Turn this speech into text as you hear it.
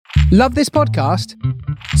Love this podcast?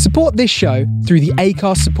 Support this show through the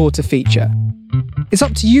Acast supporter feature. It's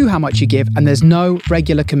up to you how much you give, and there's no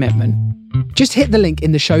regular commitment. Just hit the link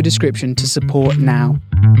in the show description to support now.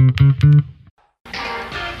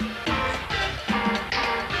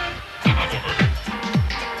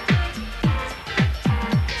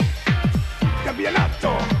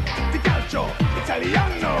 Campionato di calcio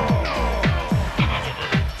italiano.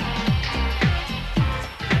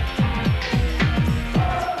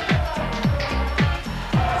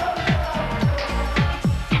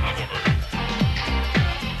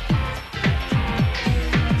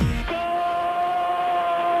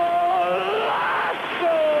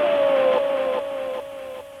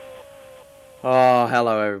 Oh,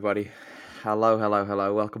 hello everybody. Hello.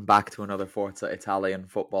 Welcome back to another Forza Italian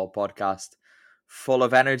football podcast. Full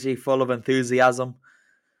of energy, full of enthusiasm,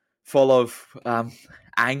 full of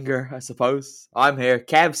anger, I suppose. I'm here.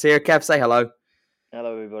 Kev's here. Kev, say hello.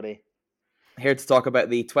 Hello, everybody. Here to talk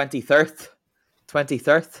about the 23rd,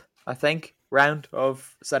 I think, round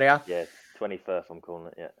of Serie A. Yeah, 21st, I'm calling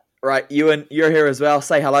it, yeah. Right, Ewan, you're here as well.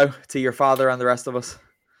 Say hello to your father and the rest of us.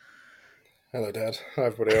 Hello, Dad. Hi,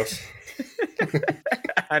 everybody else.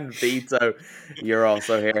 And Vito, you're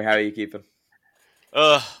also here. How are you keeping?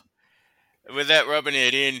 Without rubbing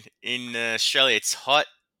it in Australia, it's hot.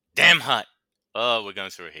 Damn hot. Oh, we're going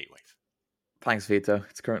through a heat wave. Thanks, Vito.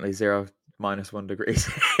 It's currently 0-1 degrees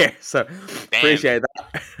here, so Damn. appreciate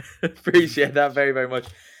that. Appreciate that very, very much.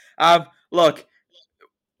 Look,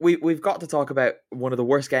 we've got to talk about one of the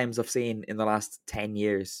worst games I've seen in the last 10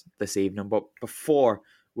 years this evening. But before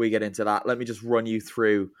we get into that, let me just run you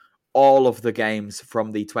through all of the games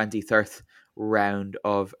from the 23rd round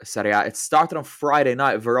of Serie A. It started on Friday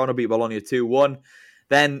night. Verona beat Bologna 2-1.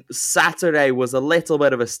 Then Saturday was a little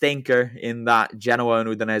bit of a stinker in that Genoa and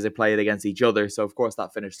Udinese played against each other. So, of course,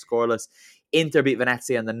 that finished scoreless. Inter beat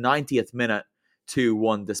Venezia in the 90th minute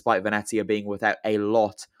 2-1, despite Venezia being without a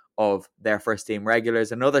lot of their first-team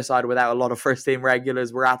regulars. Another side without a lot of first-team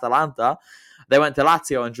regulars were Atalanta. They went to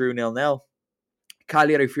Lazio and drew 0-0.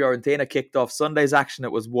 Cagliari-Fiorentina kicked off Sunday's action.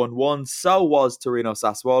 It was 1-1. So was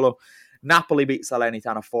Torino-Sassuolo. Napoli beat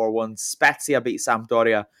Salernitana 4-1. Spezia beat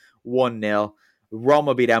Sampdoria 1-0.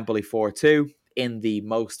 Roma beat Empoli 4-2 in the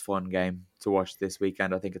most fun game to watch this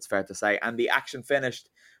weekend, I think it's fair to say. And the action finished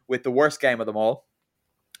with the worst game of them all.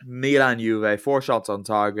 Milan-Juve, 4 shots on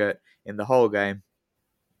target in the whole game.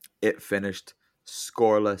 It finished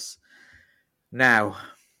scoreless. Now,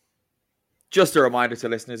 just a reminder to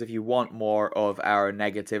listeners, if you want more of our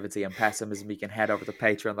negativity and pessimism, you can head over to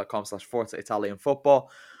patreon.com/Forza Italian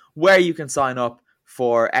Football, where you can sign up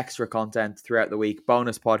for extra content throughout the week,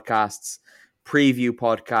 bonus podcasts, preview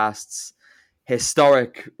podcasts,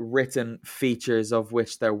 historic written features, of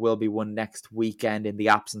which there will be one next weekend in the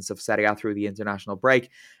absence of Serie A through the international break,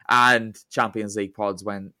 and Champions League pods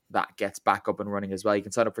when that gets back up and running as well. You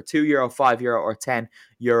can sign up for €2, €5, or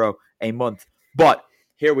 €10 a month. But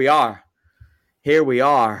here we are,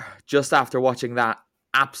 just after watching that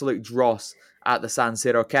absolute dross at the San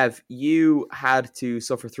Siro. Kev, you had to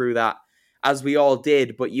suffer through that, as we all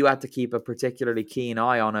did, but you had to keep a particularly keen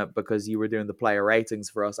eye on it because you were doing the player ratings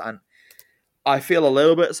for us. And I feel a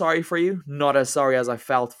little bit sorry for you, not as sorry as I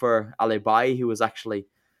felt for Ali Bai, who was actually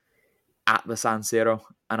at the San Siro,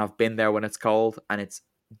 and I've been there when it's cold, and it's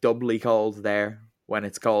doubly cold there when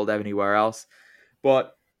it's cold anywhere else.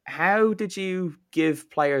 But how did you give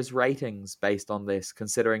players ratings based on this,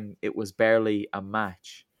 considering it was barely a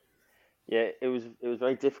match? Yeah, it was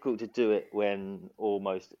very difficult to do it when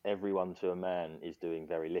almost everyone to a man is doing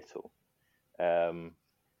very little.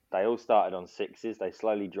 They all started on 6s. They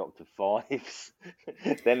slowly dropped to 5s.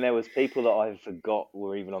 Then there was people that I forgot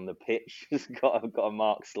were even on the pitch. got a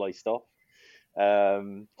mark sliced off.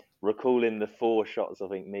 Recalling the 4 shots I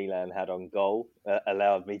think Milan had on goal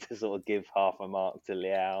allowed me to sort of give half a mark to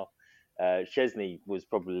Leao. Szczesny was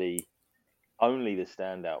probably only the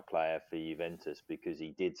standout player for Juventus because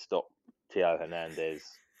he did stop Theo Hernandez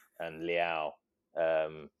and Leao.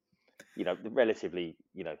 Relatively,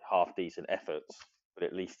 half decent efforts, but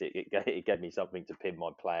at least it gave me something to pin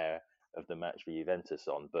my player of the match for Juventus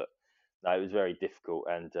on. But no, it was very difficult,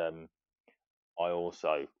 and I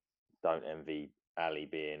also don't envy Ali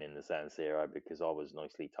being in the San Siro because I was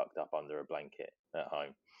nicely tucked up under a blanket at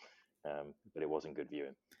home, but it wasn't good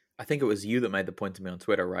viewing. I think it was you that made the point to me on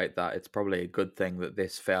Twitter, right, that it's probably a good thing that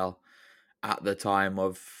this fell at the time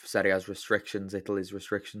of Serie A's restrictions, Italy's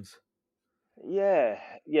restrictions. Yeah,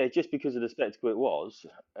 just because of the spectacle it was,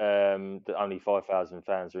 that only 5,000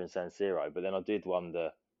 fans are in San Siro. But then I did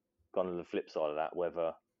wonder, kind of the flip side of that,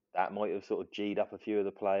 whether that might have sort of G'd up a few of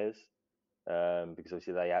the players, because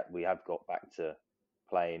obviously we have got back to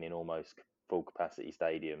playing in almost full capacity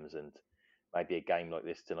stadiums, and maybe a game like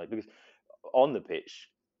this tonight. Because on the pitch,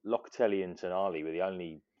 Locatelli and Tonali were the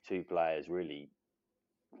only two players really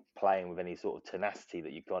playing with any sort of tenacity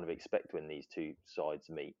that you kind of expect when these two sides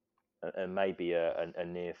meet. And maybe a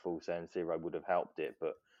near full San Siro would have helped it,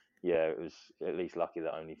 but yeah, it was at least lucky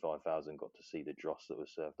that only 5,000 got to see the dross that was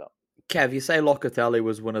served up. Kev, you say Locatelli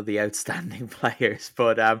was one of the outstanding players,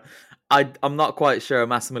 but I'm not quite sure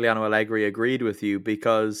Massimiliano Allegri agreed with you,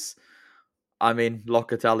 because I mean,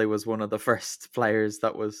 Locatelli was one of the first players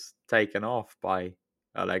that was taken off by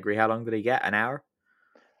Allegri. How long did he get? An hour?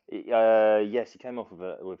 Yes, he came off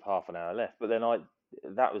with half an hour left, but then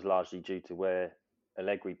that was largely due to where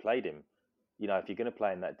Allegri played him. You know, if you're going to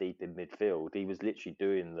play him that deep in midfield, he was literally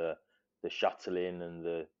doing the shuttling and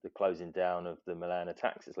the closing down of the Milan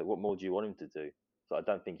attacks. It's like, what more do you want him to do? So I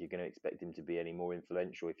don't think you're going to expect him to be any more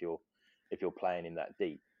influential if you're playing him that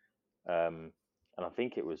deep. And I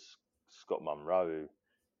think it was Scott Munro who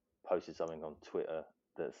posted something on Twitter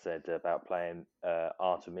that said about playing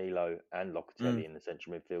Arthur Milo and Locatelli in the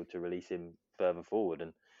central midfield to release him further forward,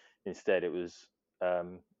 and instead it was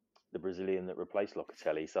the Brazilian that replaced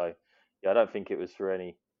Locatelli. So yeah, I don't think it was for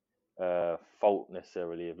any fault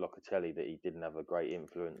necessarily of Locatelli that he didn't have a great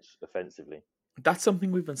influence offensively. That's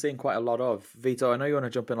something we've been seeing quite a lot of. Vito, I know you want to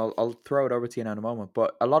jump in. I'll throw it over to you now in a moment,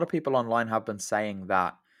 but a lot of people online have been saying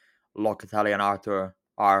that Locatelli and Arthur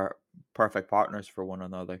are perfect partners for one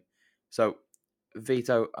another. So,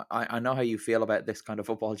 Vito, I know how you feel about this kind of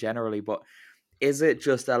football generally, but is it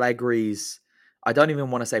just Allegri's, I don't even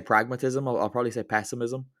want to say pragmatism, I'll probably say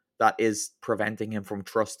pessimism, that is preventing him from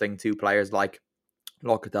trusting two players like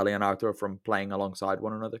Locatelli and Arthur from playing alongside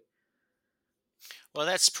one another? Well,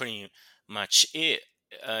 that's pretty much it.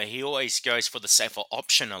 He always goes for the safer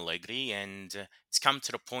option, Allegri, and it's come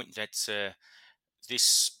to the point that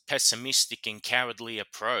this pessimistic and cowardly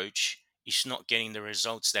approach is not getting the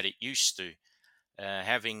results that it used to.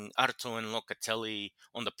 Having Arthur and Locatelli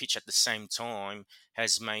on the pitch at the same time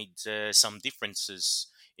has made some differences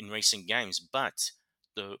in recent games, but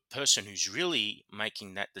the person who's really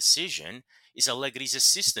making that decision is Allegri's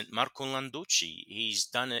assistant, Marco Landucci. He's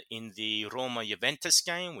done it in the Roma-Juventus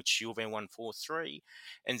game, which Juve won 4-3,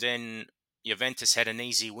 and then Juventus had an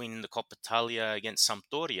easy win in the Coppa Italia against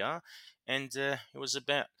Sampdoria, and it was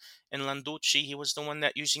about, and Landucci, he was the one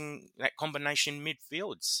that using that combination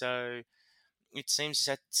midfield. So it seems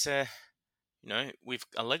that with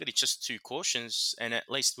Allegri just two cautions, and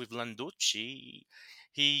at least with Landucci,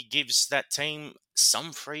 he gives that team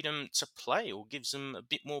some freedom to play, or gives them a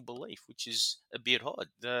bit more belief, which is a bit odd.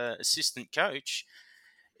 The assistant coach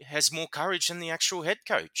has more courage than the actual head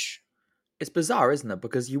coach. It's bizarre, isn't it?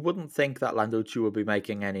 Because you wouldn't think that Landucci would be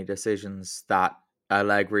making any decisions that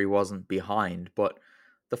Allegri wasn't behind, but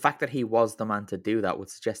the fact that he was the man to do that would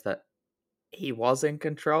suggest that he was in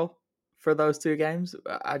control for those two games.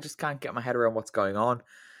 I just can't get my head around what's going on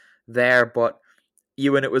there. But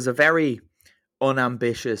Ewan, it was a very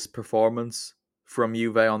unambitious performance from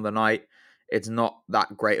Juve on the night. It's not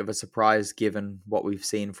that great of a surprise given what we've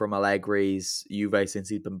seen from Allegri's Juve since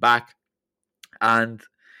he's been back. And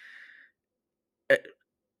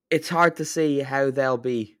it's hard to see how they'll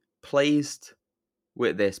be pleased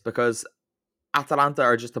with this, because Atalanta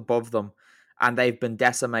are just above them and they've been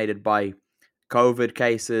decimated by COVID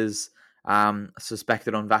cases,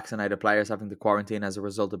 suspected unvaccinated players having to quarantine as a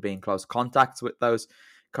result of being close contacts with those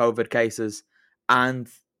COVID cases. And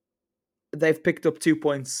they've picked up 2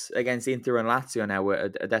 points against Inter and Lazio now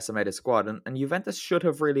with a decimated squad. And Juventus should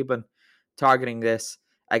have really been targeting this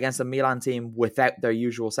against a Milan team without their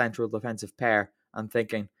usual central defensive pair and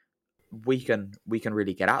thinking, we can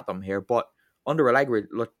really get at them here. But under Allegri,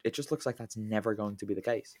 it just looks like that's never going to be the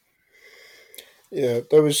case. Yeah,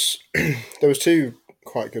 there was two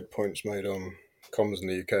quite good points made on comms in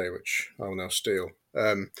the UK, which I will now steal.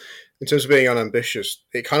 In terms of being unambitious,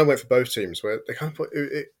 it kind of went for both teams, where they kind of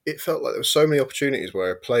it felt like there were so many opportunities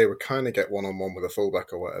where a player would kind of get one-on-one with a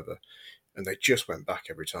fullback or whatever, and they just went back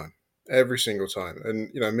every single time.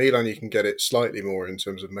 And Milan, you can get it slightly more in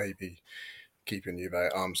terms of maybe keeping Juve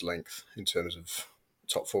at arm's length in terms of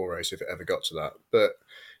top four race if it ever got to that. But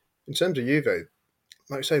in terms of Juve,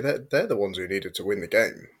 like I say, they're the ones who needed to win the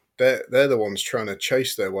game. They're the ones trying to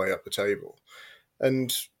chase their way up the table.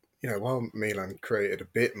 And while Milan created a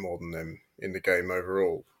bit more than them in the game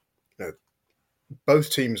overall,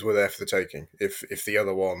 both teams were there for the taking. If the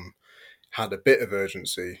other one had a bit of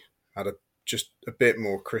urgency, had just a bit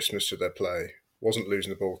more crispness to their play, wasn't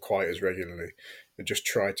losing the ball quite as regularly, and just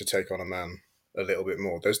tried to take on a man a little bit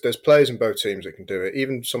more. There's players in both teams that can do it.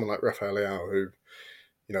 Even someone like Rafael Leao, who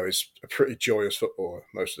is a pretty joyous footballer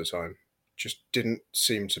most of the time, just didn't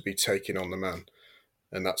seem to be taking on the man.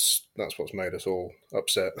 And that's what's made us all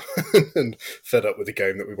upset and fed up with the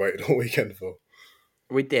game that we waited all weekend for.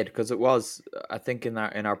 We did, because it was, I think in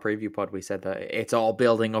our preview pod we said that it's all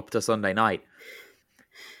building up to Sunday night,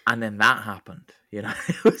 and then that happened. You know,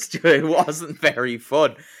 it wasn't very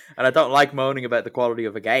fun, and I don't like moaning about the quality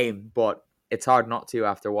of a game, but it's hard not to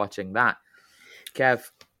after watching that. Kev,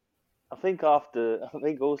 I think also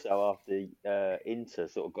after Inter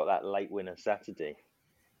sort of got that late win on Saturday,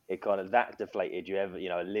 it kind of that deflated you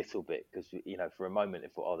a little bit, because for a moment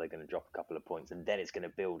it thought, oh, they're going to drop a couple of points and then it's going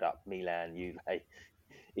to build up Milan, Juve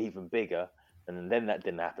even bigger, and then that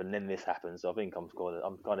didn't happen. Then this happens. So I think I'm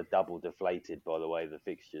kind of double deflated by the way the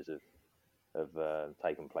fixtures have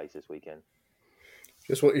taken place this weekend.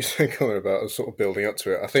 Just what you said, Connor, about us sort of building up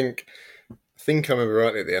to it. I think I remember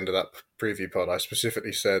rightly at the end of that preview pod, I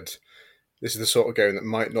specifically said this is the sort of game that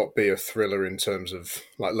might not be a thriller in terms of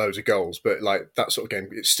like loads of goals, but like that sort of game,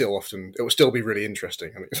 it will still be really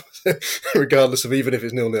interesting. I mean, regardless of even if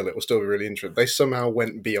it's 0-0, it will still be really interesting. They somehow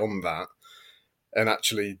went beyond that, and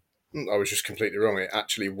actually, I was just completely wrong. It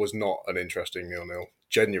actually was not an interesting 0-0.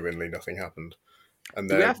 Genuinely, nothing happened, and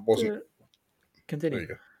there wasn't. Continue. There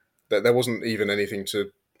you go. There wasn't even anything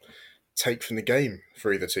to take from the game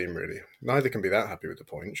for either team, really. Neither can be that happy with the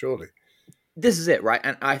point, surely. This is it, right?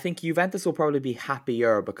 And I think Juventus will probably be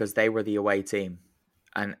happier because they were the away team,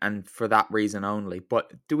 and for that reason only.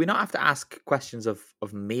 But do we not have to ask questions of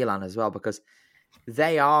Milan as well? Because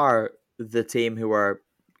they are the team who are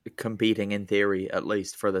competing, in theory, at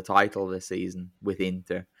least, for the title this season with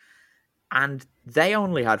Inter. And they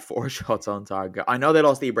only had 4 shots on target. I know they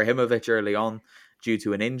lost Ibrahimovic early on due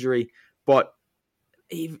to an injury, but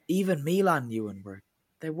even Milan, Ewan,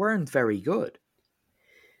 they weren't very good.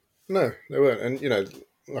 No, they weren't. And,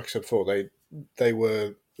 like I said before, they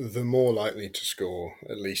were the more likely to score,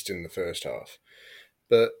 at least in the first half.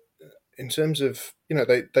 But in terms of,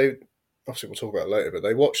 they obviously we'll talk about it later, but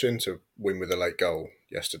they watched Inter win with a late goal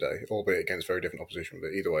yesterday, albeit against very different opposition.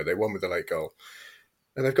 But either way, they won with a late goal.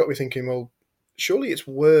 And they've got me thinking, well, surely it's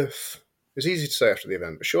easy to say after the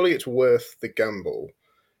event, but surely it's worth the gamble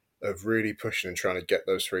of really pushing and trying to get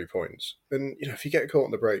those 3 points. And, if you get caught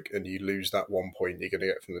on the break and you lose that 1 point you're going to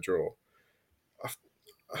get from the draw,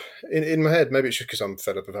 in my head, maybe it's just because I'm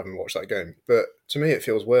fed up of having watched that game, but to me it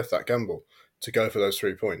feels worth that gamble to go for those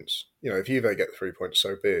 3 points. If Juve get the 3 points,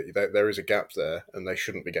 so be it. There is a gap there, and they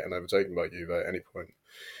shouldn't be getting overtaken by Juve at any point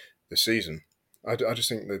this season. I just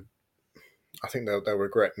think they'll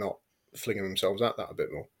regret not flinging themselves at that a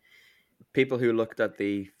bit more. People who looked at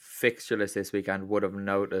the fixture list this weekend would have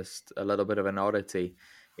noticed a little bit of an oddity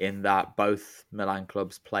in that both Milan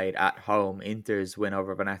clubs played at home. Inter's win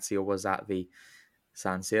over Venezia was at the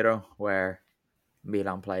San Siro, where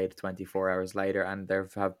Milan played 24 hours later, and there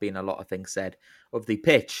have been a lot of things said of the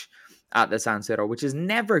pitch at the San Siro, which is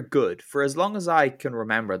never good. For as long as I can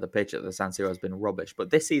remember, the pitch at the San Siro has been rubbish,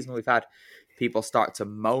 but this season we've had people start to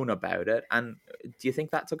moan about it, and do you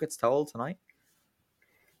think that took its toll tonight?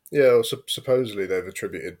 Yeah, well, supposedly they've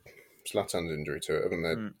attributed Zlatan's injury to it, haven't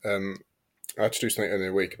they? I had to do something earlier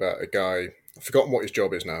in the week about a guy, I've forgotten what his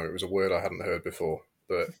job is now, it was a word I hadn't heard before,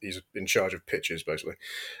 but he's in charge of pitches, basically.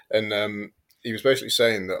 And he was basically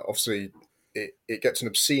saying that, obviously, it gets an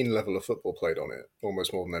obscene level of football played on it,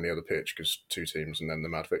 almost more than any other pitch, because 2 teams and then the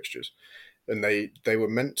mad fixtures. And they were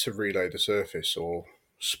meant to relay the surface or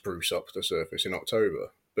spruce up the surface in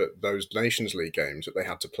October, but those Nations League games that they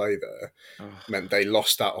had to play there meant they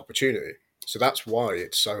lost that opportunity. So that's why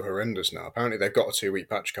it's so horrendous now. Apparently they've got a 2-week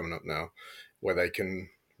patch coming up now where they can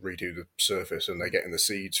redo the surface, and they're getting the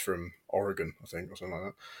seeds from Oregon, I think, or something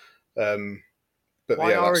like that. But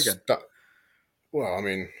why yeah, Oregon? Well, I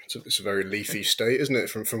mean, it's a very leafy state, isn't it?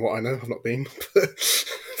 From what I know, I've not been,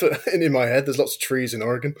 but in my head, there's lots of trees in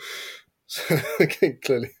Oregon. So,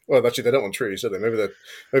 clearly, well, actually, they don't want trees, do they? Maybe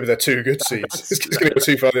they're too good seeds. It's going to go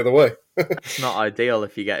too far the other way. It's not ideal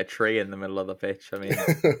if you get a tree in the middle of the pitch. I mean,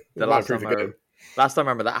 the last time I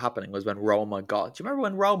remember that happening was when Roma got. Do you remember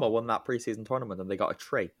when Roma won that preseason tournament and they got a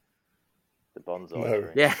tree? The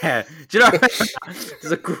bonsai tree. Yeah. Do you know?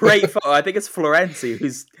 There's a great photo. I think it's Florenzi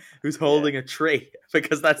who's holding a tree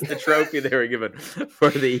because that's the trophy they were given for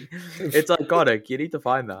the. It's iconic. You need to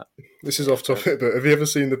find that. This is off topic, but have you ever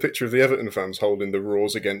seen the picture of the Everton fans holding the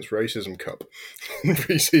Roars Against Racism Cup in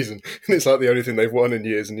pre-season? And it's like the only thing they've won in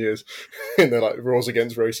years and years. And they're like, Roars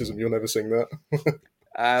Against Racism, you'll never sing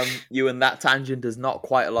that. Ewan, that tangent is not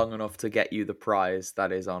quite long enough to get you the prize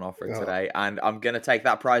that is on offer today. And I'm going to take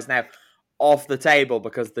that prize now off the table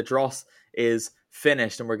because the dross is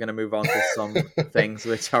finished and we're going to move on to some things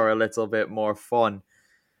which are a little bit more fun.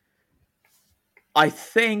 I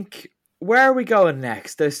think where are we going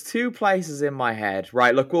next? There's two places in my head.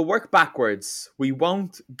 Right, look, we'll work backwards. We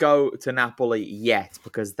won't go to Napoli yet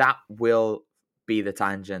because that will be the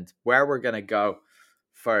tangent. Where we're going to go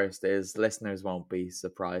first is, listeners won't be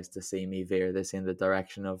surprised to see me veer this in the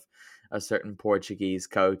direction of a certain Portuguese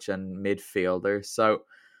coach and midfielder. So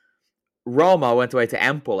Roma went away to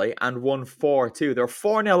Empoli and won 4-2. They're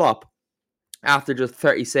 4-0 up after just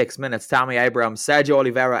 36 minutes. Tammy Abraham, Sergio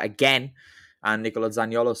Oliveira again, and Nicola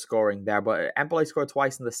Zaniolo scoring there. But Empoli scored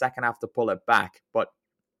twice in the second half to pull it back. But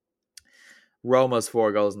Roma's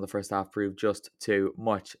 4 goals in the first half proved just too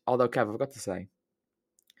much. Although, Kev, I've got to say,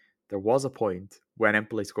 there was a point when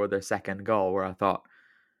Empoli scored their second goal where I thought,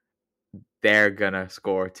 they're going to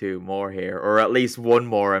score 2 more here, or at least 1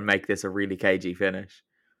 more, and make this a really cagey finish.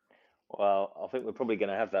 Well, I think we're probably going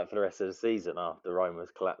to have that for the rest of the season after Roma's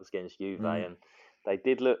collapse against Juve, and they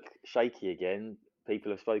did look shaky again.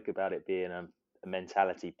 People have spoke about it being a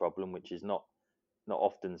mentality problem, which is not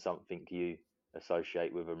often something you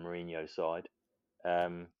associate with a Mourinho side.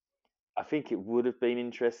 I think it would have been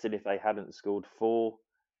interesting if they hadn't scored 4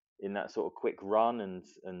 in that sort of quick run,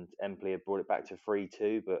 and Empoli had brought it back to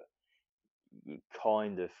 3-2, but you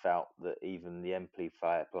kind of felt that even the Empoli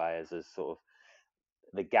players, as sort of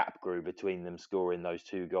the gap grew between them scoring those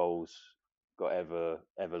 2 goals, got ever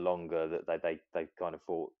longer, that they kind of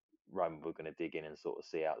thought Roma were going to dig in and sort of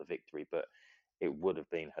see out the victory, but it would have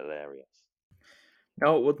been hilarious.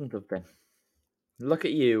 No, it wouldn't have been. Look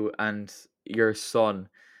at you and your son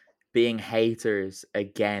being haters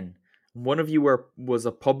again. One of you was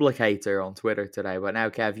a public hater on Twitter today, but now,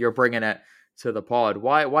 Kev, you're bringing it to the pod.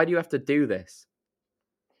 Why do you have to do this?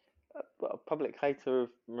 A public hater of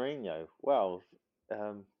Mourinho? Well,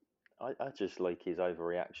 I just like his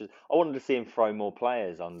overreactions. I wanted to see him throw more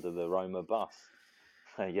players under the Roma bus.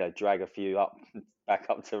 Drag a few back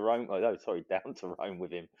up to Rome. Oh, sorry, down to Rome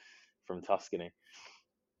with him from Tuscany.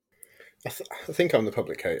 I think I'm the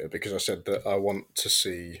public hater because I said that I want to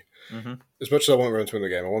see, as much as I want Rome to win the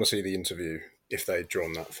game, I want to see the interview if they'd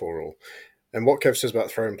drawn that 4-4. And what Kev says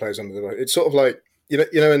about throwing players under the bus, it's sort of like, you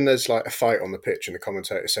know, when there's like a fight on the pitch and the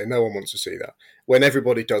commentators say no one wants to see that. When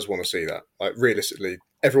everybody does want to see that, like realistically,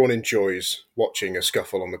 everyone enjoys watching a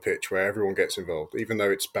scuffle on the pitch where everyone gets involved, even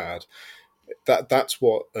though it's bad. That's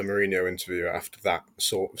what a Mourinho interview after that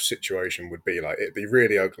sort of situation would be like. It'd be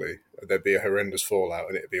really ugly. There'd be a horrendous fallout,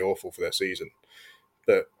 and it'd be awful for their season.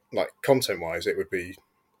 But like content-wise, it would be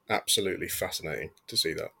absolutely fascinating to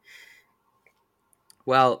see that.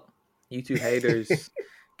 Well, you two haters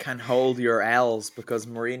can hold your L's because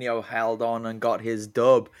Mourinho held on and got his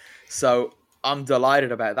dub. So I'm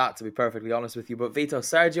delighted about that, to be perfectly honest with you. But Vito,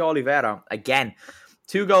 Sergio Oliveira, again,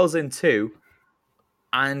 2 goals in 2.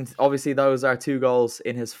 And obviously those are 2 goals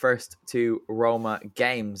in his first 2 Roma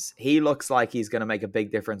games. He looks like he's going to make a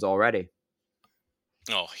big difference already.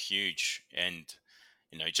 Oh, huge. And,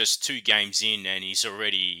 just 2 games in and he's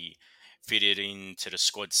already fitted into the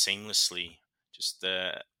squad seamlessly. Just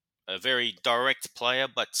a very direct player,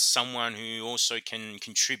 but someone who also can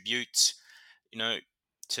contribute,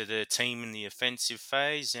 to the team in the offensive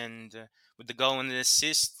phase. And with the goal and the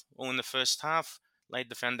assist all in the first half, laid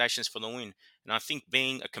the foundations for the win. And I think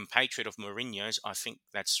being a compatriot of Mourinho's, I think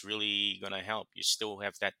that's really going to help. You still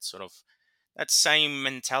have that sort of, that same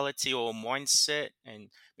mentality or mindset. And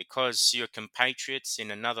because you're compatriots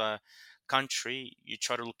in another country, you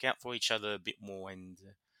try to look out for each other a bit more. And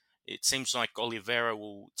it seems like Oliveira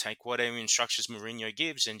will take whatever instructions Mourinho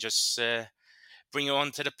gives and just bring it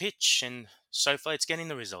onto the pitch. And so far, it's getting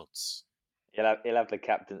the results. He'll have the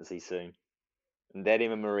captaincy soon. And then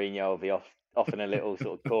him and Mourinho will be off in a little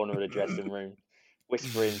sort of corner of the dressing room,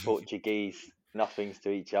 whispering Portuguese nothings to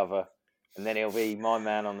each other. And then he'll be my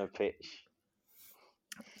man on the pitch.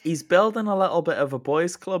 He's building a little bit of a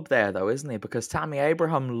boys' club there, though, isn't he? Because Tammy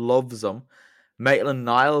Abraham loves him.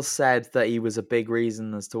 Maitland-Niles said that he was a big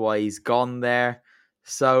reason as to why he's gone there.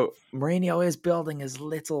 So Mourinho is building his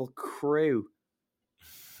little crew.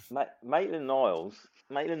 Maitland-Niles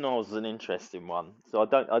is an interesting one. So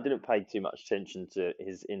I didn't pay too much attention to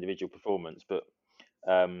his individual performance, but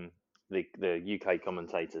the UK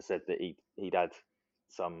commentator said that he'd had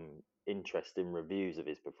some interesting reviews of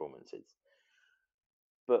his performances.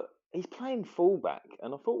 But he's playing fullback,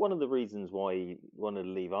 and I thought one of the reasons why he wanted to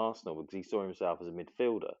leave Arsenal was because he saw himself as a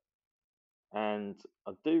midfielder. And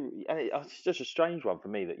it's just a strange one for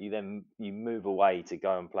me that you move away to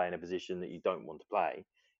go and play in a position that you don't want to play,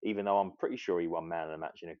 even though I'm pretty sure he won man of the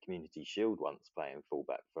match in a Community Shield once playing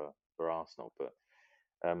fullback for Arsenal. But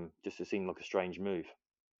just it seemed like a strange move.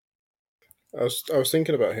 I was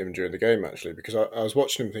thinking about him during the game, actually, because I was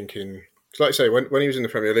watching him thinking, like I say, when he was in the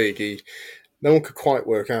Premier League, no one could quite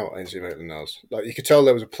work out Ainsley Maitland-Niles. Like, you could tell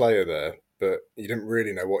there was a player there, but you didn't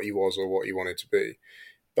really know what he was or what he wanted to be.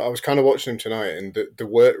 But I was kind of watching him tonight, and the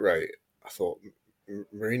work rate, I thought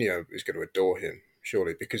Mourinho is going to adore him,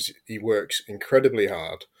 surely, because he works incredibly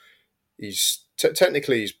hard. He's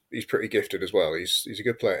technically he's pretty gifted as well. He's a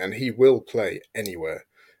good player, and he will play anywhere.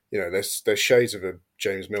 You know, there's shades of a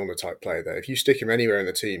James Milner type player there. If you stick him anywhere in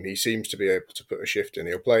the team, he seems to be able to put a shift in.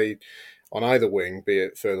 He'll play on either wing, be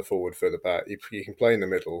it further forward, further back. He can play in the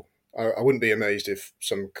middle. I wouldn't be amazed if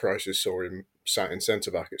some crisis saw him sat in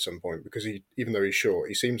centre back at some point, because even though he's short,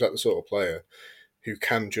 he seems like the sort of player who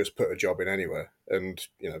can just put a job in anywhere. And,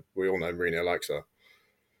 you know, we all know Mourinho likes that.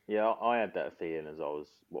 Yeah, I had that feeling as I was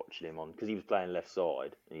watching him on, because he was playing left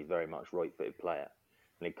side and he's very much right-footed player,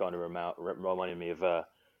 and it kind of reminded me of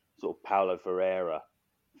sort of Paulo Ferreira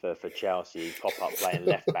for Chelsea. He'd pop up playing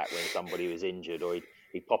left back when somebody was injured, or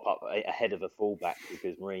he'd pop up ahead of a fullback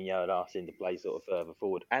because Mourinho had asked him to play sort of further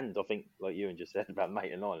forward. And I think, like Ewan just said about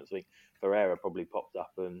Maitland-Niles, I think Ferreira probably popped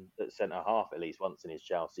up at centre half at least once in his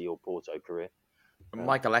Chelsea or Porto career.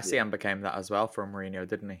 Michael Essien became that as well for Mourinho,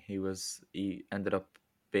 didn't he? He ended up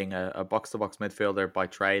being a box-to-box midfielder by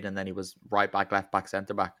trade, and then he was right back, left back,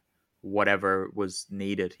 centre back. Whatever was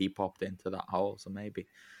needed, he popped into that hole. So maybe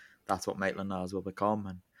that's what Maitland-Niles will become.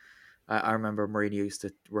 And I remember Mourinho used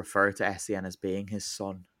to refer to Essien as being his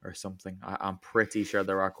son or something. I'm pretty sure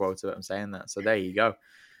there are quotes of him saying that. So there you go.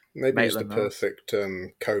 Maybe he's the perfect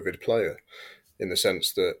COVID player, in the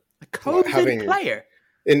sense that a COVID player.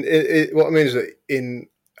 What I mean is that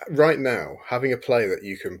right now, having a player that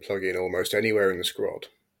you can plug in almost anywhere in the squad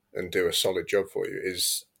and do a solid job for you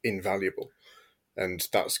is invaluable. And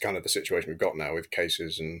that's kind of the situation we've got now with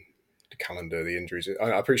cases and the calendar, the injuries. I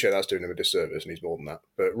appreciate that's doing him a disservice, and he's more than that.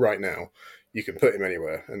 But right now, you can put him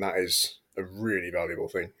anywhere, and that is a really valuable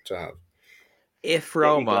thing to have. If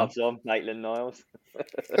Roma... gloves on, Maitland-Niles.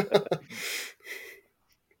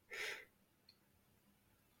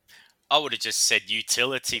 I would have just said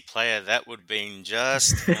utility player. That would have been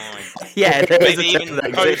just fine. Yeah, maybe even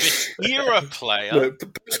COVID era player.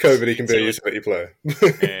 Post-COVID, he can be a utility player.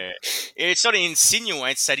 It sort of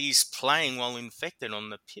insinuates that he's playing while infected on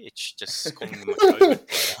the pitch, just calling him a COVID player.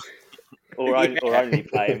 Or only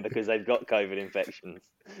playing because they've got COVID infections.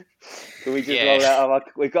 Can we just roll out?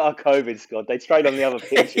 We've got our COVID squad. They train on the other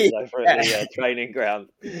pitches over at the training ground,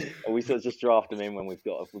 and we sort of just draft them in when we've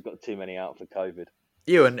got too many out for COVID.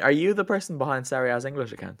 Ewan, are you the person behind Serie A's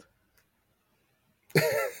English account?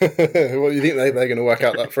 Well, you think they're going to work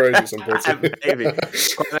out that phrase at some point? Maybe.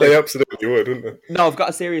 They absolutely would, wouldn't they? No, I've got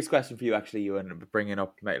a serious question for you, actually, Ewan, bringing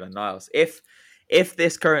up Maitland-Niles. If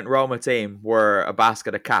this current Roma team were a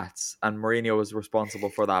basket of cats and Mourinho was responsible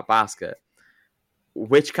for that basket,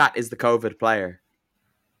 which cat is the COVID player?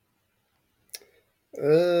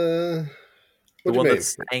 The one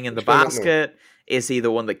that's staying in the basket? Is he the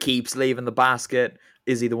one that keeps leaving the basket?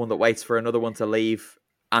 Is he the one that waits for another one to leave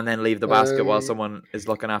and then leave the basket while someone is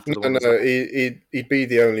looking after the one? No, he'd be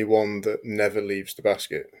the only one that never leaves the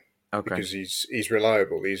basket. Okay. Because he's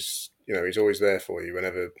reliable. He's always there for you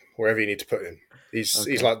wherever you need to put him.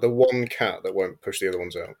 He's like the one cat that won't push the other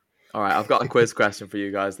ones out. All right, I've got a quiz question for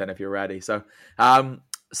you guys then, if you're ready. So,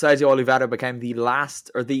 Sergio Oliveira became the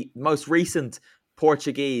most recent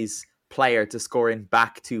Portuguese player to score in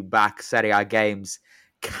back-to-back Serie A games.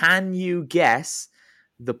 Can you guess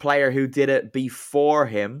the player who did it before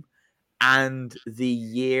him and the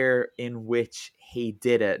year in which he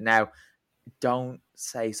did it? Now, don't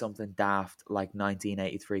say something daft like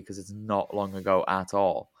 1983 because it's not long ago at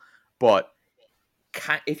all. But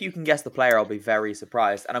if you can guess the player, I'll be very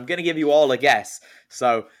surprised. And I'm going to give you all a guess.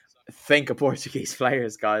 So think of Portuguese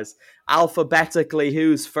players, guys. Alphabetically,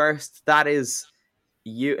 who's first? That is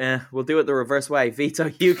you. We'll do it the reverse way. Vito,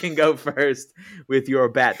 you can go first with your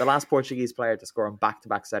bet. The last Portuguese player to score on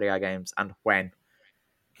back-to-back Serie A games, and when?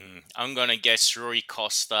 I'm going to guess Rui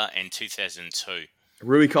Costa in 2002.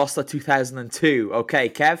 Rui Costa 2002. Okay,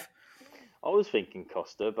 Kev? I was thinking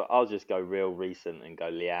Costa, but I'll just go real recent and go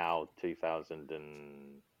Leao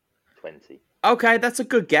 2020. Okay, that's a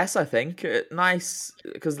good guess, I think. Nice,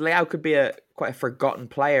 because Leao could be quite a forgotten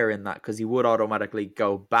player in that, because he would automatically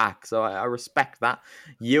go back. So I respect that.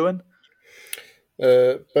 Ewan?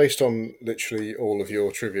 Based on literally all of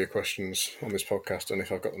your trivia questions on this podcast, and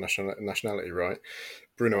if I've got the nationality right,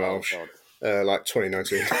 Bruno Alves, like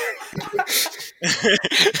 2019.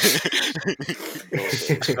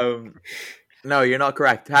 No, you're not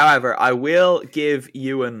correct. However, I will give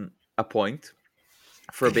Ewan a point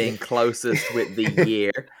for being closest with the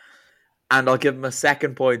year, and I'll give him a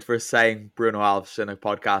second point for saying Bruno Alves in a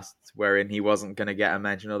podcast wherein he wasn't going to get a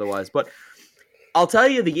mention otherwise. But I'll tell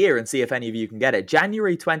you the year and see if any of you can get it.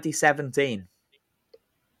 January 2017.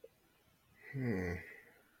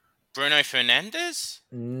 Bruno Fernandes?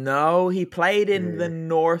 No, he played in the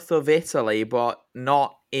north of Italy, but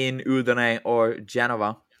not in Udine or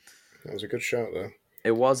Genova. That was a good shout, though.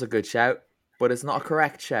 It was a good shout, but it's not a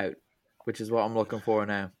correct shout, which is what I'm looking for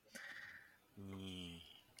now.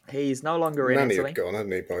 He's no longer in Nani Italy. had gone,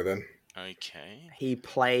 hadn't he, by then? Okay. He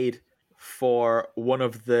played for one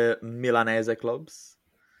of the Milanese clubs.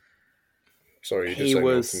 Sorry, you just said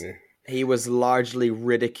North, didn't you? He was largely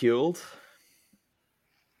ridiculed.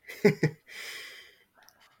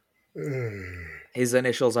 His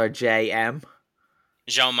initials are JM.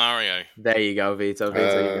 João Mario. There you go, Vito. You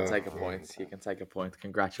can take a point. You can take a point.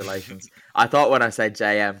 Congratulations. I thought when I said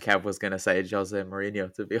JM, Kev was going to say Jose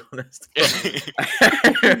Mourinho, to be honest.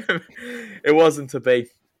 It wasn't to be.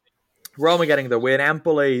 Roma getting the win.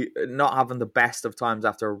 Empoli not having the best of times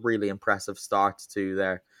after a really impressive start to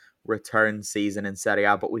their return season in Serie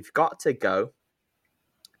A. But we've got to go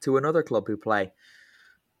to another club who play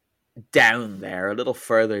down there, a little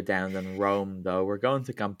further down than Rome, though. We're going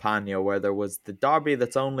to Campania, where there was the derby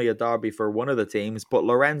that's only a derby for one of the teams, but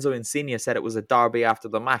Lorenzo Insigne said it was a derby after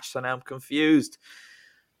the match, so now I'm confused,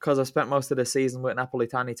 because I spent most of the season with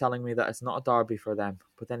Napolitani telling me that it's not a derby for them,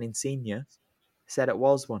 but then Insigne said it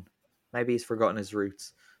was one. Maybe he's forgotten his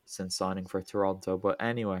roots since signing for Toronto, but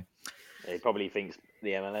anyway. He probably thinks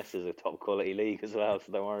the MLS is a top quality league as well,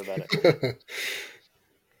 so don't worry about it.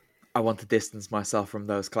 I want to distance myself from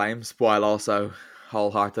those claims while also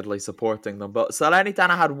wholeheartedly supporting them. But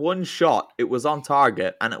Salernitana had one shot. It was on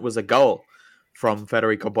target, and it was a goal from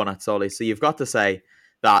Federico Bonazzoli. So you've got to say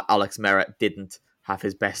that Alex Merritt didn't have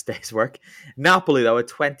his best day's work. Napoli, though, had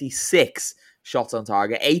 26 shots on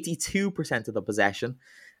target, 82% of the possession.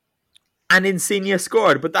 And Insigne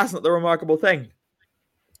scored, but that's not the remarkable thing.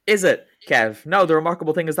 Is it, Kev? No, the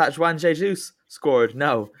remarkable thing is that Juan Jesus scored.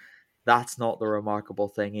 No. That's not the remarkable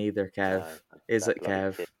thing either, Kev. No, is it,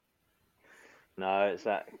 Kev? Kit. No, it's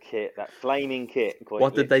that kit, that flaming kit.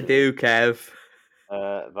 What did they do, Kev?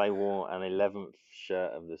 They wore an 11th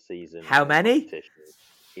shirt of the season. How many?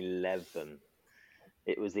 11.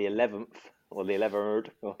 It was the 11th, or the 11th.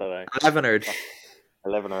 11th. 11th.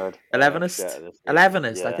 11th?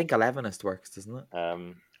 11th. Yeah. I think 11th works, doesn't it?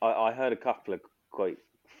 I heard a couple of quite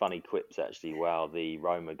funny quips, actually, while the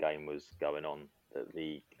Roma game was going on. That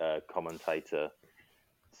the commentator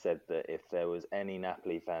said that if there was any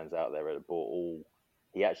Napoli fans out there that bought all,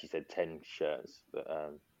 he actually said 10 shirts, but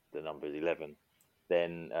the number is 11,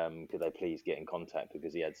 then could they please get in contact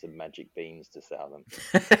because he had some magic beans to sell them,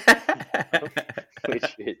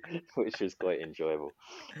 which was quite enjoyable.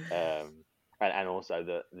 And also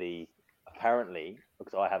that the apparently,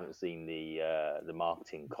 because I haven't seen the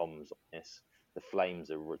marketing comms on this, the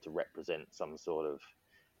flames are to represent some sort of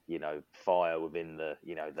fire within the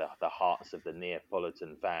hearts of the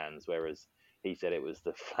Neapolitan fans, whereas he said it was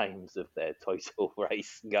the flames of their total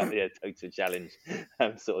race, their total challenge,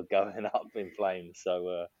 sort of going up in flames.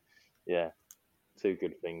 So, two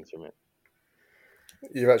good things from it.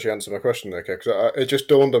 You've actually answered my question there, because it just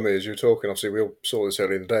dawned on me as you were talking. Obviously, we all saw this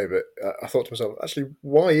earlier in the day, but I thought to myself, actually,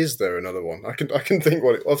 why is there another one? I can think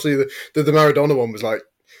what it. Obviously, the Maradona one was like,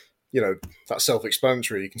 that's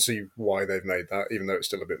self-explanatory. You can see why they've made that, even though it's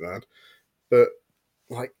still a bit mad. But,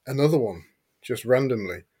 like, another one, just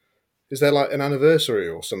randomly. Is there, like, an anniversary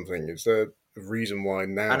or something? Is there a reason why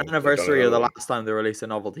now? An anniversary of the last time they released a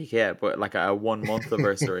novelty kit, but, like, a 1 month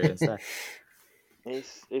anniversary instead. It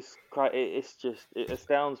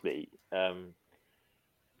astounds me.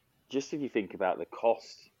 Just if you think about the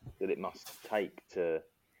cost that it must take to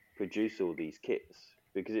produce all these kits,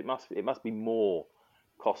 because it must be more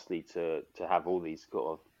costly to have all these sort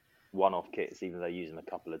of one-off kits, even though they're using a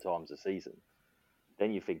couple of times a season.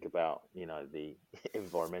 Then you think about the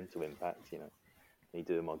environmental impact. Me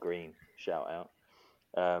doing my green shout out.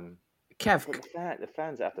 Kev, the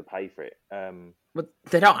fans have to pay for it. But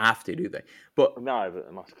they don't have to, do they? But no, but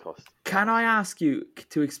it must cost. Can I ask you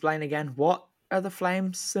to explain again, what are the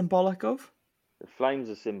flames symbolic of? The flames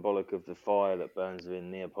are symbolic of the fire that burns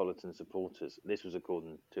within Neapolitan supporters. This was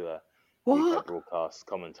according to a UK broadcast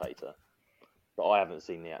commentator. But I haven't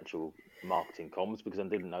seen the actual marketing comms because I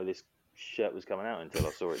didn't know this shirt was coming out until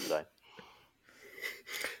I saw it today.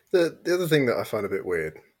 The other thing that I find a bit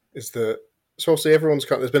weird is that, so obviously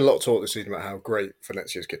there's been a lot of talk this season about how great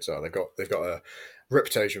Venezia's kits are. They've got a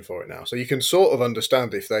reputation for it now. So you can sort of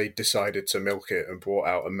understand if they decided to milk it and brought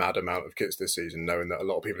out a mad amount of kits this season, knowing that a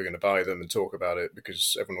lot of people are going to buy them and talk about it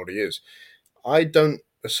because everyone already is. I don't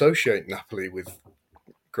associate Napoli with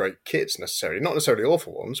great kits necessarily. Not necessarily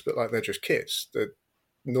awful ones, but like they're just kits.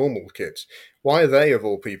 normal kits. Why are they, of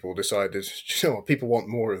all people, decided, you know what, people want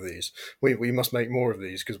more of these. We must make more of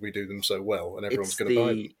these because we do them so well and everyone's going to buy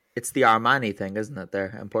them. It's the Armani thing, isn't it?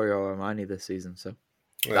 They're Emporio Armani this season, so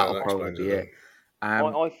that'll that probably explains be it.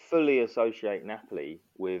 I fully associate Napoli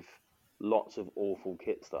with lots of awful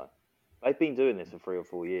kits, though. They've been doing this for 3 or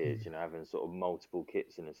 4 years, you know, having sort of multiple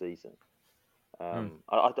kits in a season. I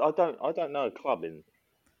don't know a club in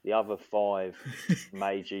the other 5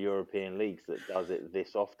 major European leagues that does it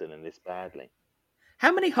this often and this badly.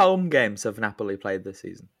 How many home games have Napoli played this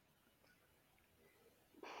season?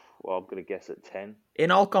 Well, I'm going to guess at 10.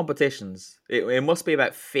 In all competitions, it must be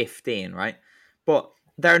about 15, right? But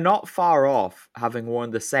they're not far off having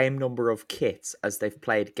won the same number of kits as they've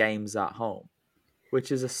played games at home,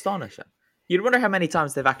 which is astonishing. You'd wonder how many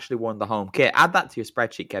times they've actually won the home kit. Add that to your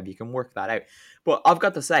spreadsheet, Kev. You can work that out. But I've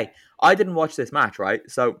got to say, I didn't watch this match, right?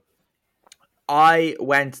 So I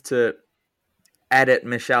went to edit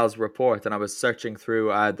Michel's report and I was searching through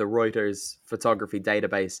the Reuters photography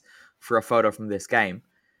database for a photo from this game.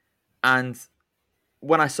 And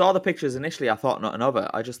when I saw the pictures initially, I thought nothing of it.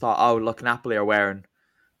 I just thought, oh, look, Napoli are wearing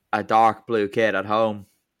a dark blue kit at home.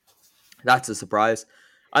 That's a surprise.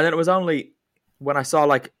 And then it was only when I saw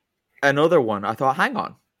like another one, I thought, hang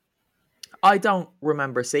on. I don't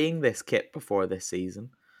remember seeing this kit before this season.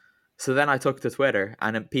 So then I took to Twitter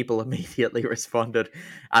and people immediately responded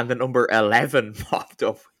and the number 11 popped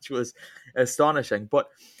up, which was astonishing. But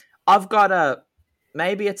I've got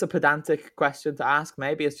maybe it's a pedantic question to ask.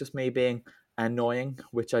 Maybe it's just me being annoying,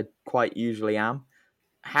 which I quite usually am.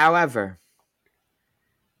 However,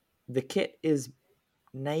 the kit is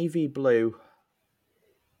navy blue,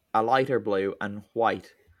 a lighter blue, and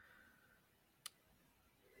white.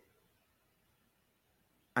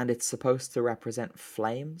 And it's supposed to represent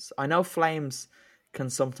flames. I know flames can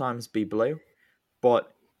sometimes be blue,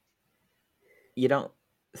 but you don't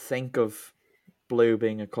think of blue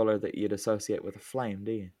being a colour that you'd associate with a flame,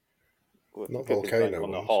 do you? Well, Not volcano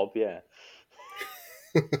on the ones. hob, yeah.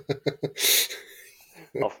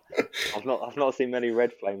 I've not seen many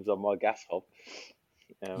red flames on my gas hob.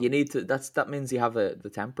 You need to. That means you have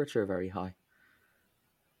the temperature very high.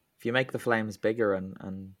 If you make the flames bigger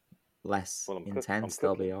and less intense,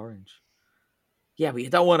 they'll be orange. Yeah, but you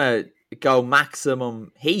don't want to go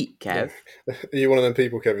maximum heat, Kev. Are you one of them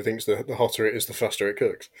people, Kev, who thinks the hotter it is, the faster it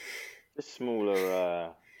cooks? Just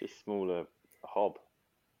smaller hob.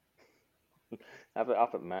 Have it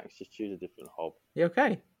up at max. Just choose a different hob. You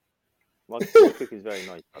okay? My cook is very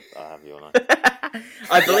nice. I have you on.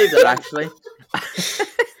 I believe that actually.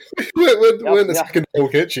 We're in the second whole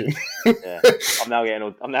kitchen. Yeah, I'm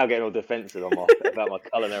now getting all defensive about my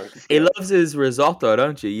culinary skills. He loves his risotto,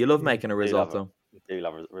 don't you? You love making a risotto. I do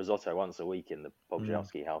love risotto once a week in the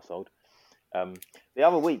Bobrzejowski household. The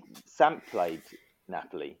other week, Samp played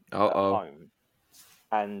Napoli at home,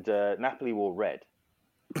 and Napoli wore red,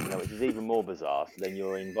 which is even more bizarre. So then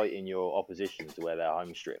you're inviting your opposition to wear their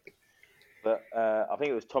home strip. But I think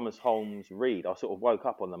it was Thomas Holmes Reed. I sort of woke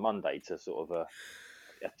up on the Monday to sort of a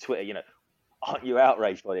Twitter, aren't you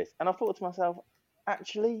outraged by this? And I thought to myself,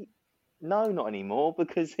 actually, no, not anymore,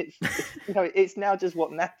 because it's now just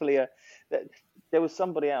what Napoli are. There was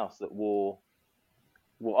somebody else that wore.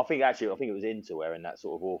 Well, I think it was Inter wearing that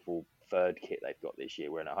sort of awful third kit they've got this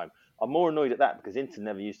year wearing at home. I'm more annoyed at that because Inter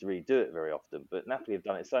never used to really do it very often, but Napoli have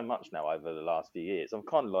done it so much now over the last few years. I'm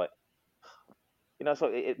kind of like, it's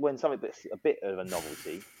like when something that's a bit of a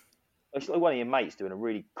novelty. It's like one of your mates doing a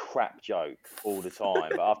really crap joke all the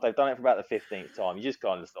time, but after they've done it for about the 15th time, you just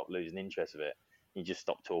kind of stop losing interest of it. You just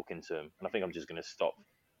stop talking to them, and I think I'm just going to stop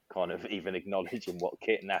kind of even acknowledging what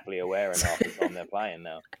kit Napoli are wearing half the time they're playing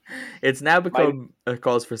now. It's now become a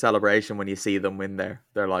cause for celebration when you see them win their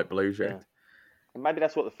light blue shirt. Yeah. And maybe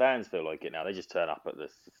that's what the fans feel like it now. They just turn up at the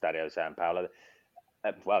Stadio San Paolo,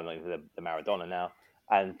 well, not even the Maradona now,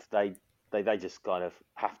 and they just kind of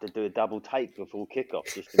have to do a double take before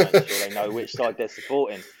kickoff just to make sure they know which side they're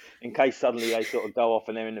supporting, in case suddenly they sort of go off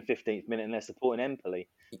and they're in the 15th minute and they're supporting Empoli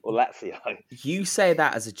or Lazio. You say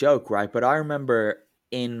that as a joke, right? But I remember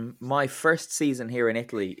in my first season here in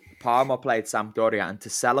Italy, Parma played Sampdoria, and to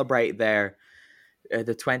celebrate the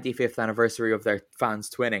 25th anniversary of their fans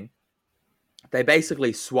twinning, they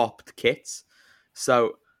basically swapped kits.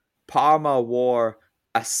 So Parma wore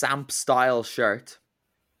a Samp-style shirt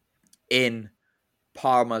in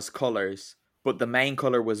Parma's colours, but the main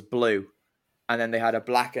colour was blue, and then they had a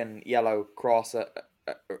black and yellow cross, a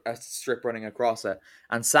strip running across it,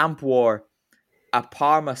 and Samp wore a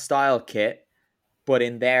Parma style kit, but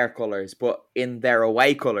in their colours, but in their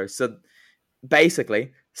away colours. So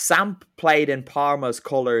basically, Samp played in Parma's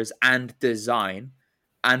colours and design,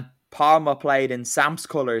 and Parma played in Samp's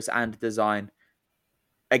colours and design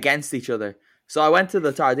against each other. So I went to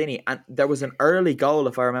the Tardini, and there was an early goal,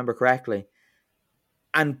 if I remember correctly.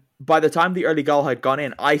 And by the time the early goal had gone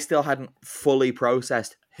in, I still hadn't fully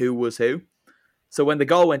processed who was who. So when the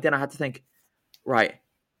goal went in, I had to think, right,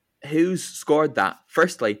 who's scored that?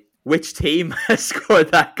 Firstly, which team has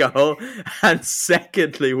scored that goal? And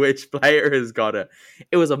secondly, which player has got it?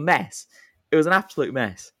 It was a mess. It was an absolute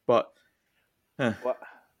mess. But Well,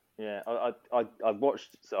 yeah, I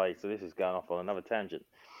watched. Sorry, so this is going off on another tangent.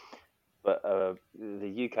 But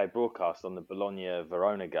the UK broadcast on the Bologna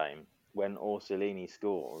Verona game, when Orsolini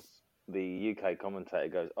scores, the UK commentator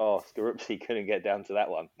goes, "Oh, Skorupski couldn't get down to that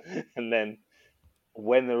one," and then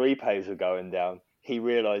when the replays were going down, he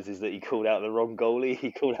realizes that he called out the wrong goalie.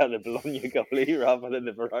 He called out the Bologna goalie rather than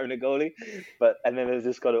the Verona goalie. And then it was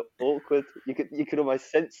just kind of awkward. You could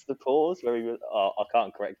almost sense the pause where he was, "Oh, I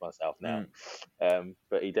can't correct myself now."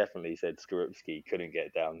 But he definitely said Skorupski couldn't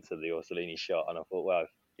get down to the Orsolini shot, and I thought, well,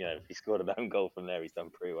 if he scored an own goal from there, he's done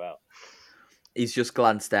pretty well. He's just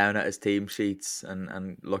glanced down at his team sheets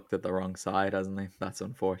and looked at the wrong side, hasn't he? That's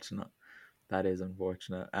unfortunate. That is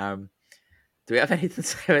unfortunate. Do we have anything to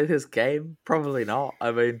say about this game? Probably not.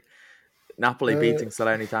 I mean, Napoli beating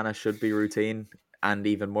Salernitana should be routine, and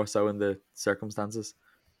even more so in the circumstances.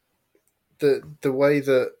 The way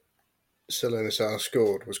that Salernitana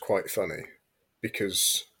scored was quite funny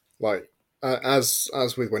because, like, as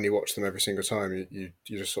with when you watch them every single time, you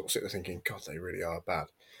just sort of sit there thinking, God, they really are bad.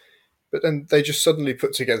 But then they just suddenly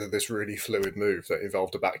put together this really fluid move that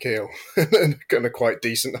involved a back heel and a quite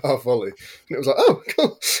decent half volley. And it was like, oh,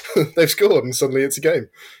 God, they've scored, and suddenly it's a game.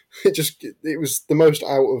 It was the most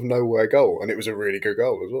out of nowhere goal, and it was a really good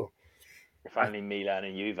goal as well. If only Milan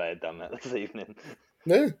and Juve had done that this evening.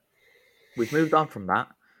 Yeah. We've moved on from that,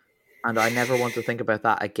 and I never want to think about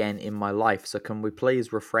that again in my life. So can we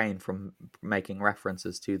please refrain from making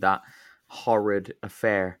references to that horrid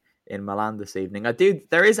affair in Milan this evening?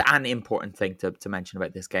 There is an important thing to mention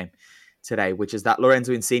about this game today, which is that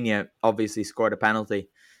Lorenzo Insigne obviously scored a penalty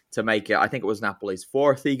to make it. I think it was Napoli's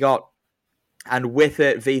fourth he got. And with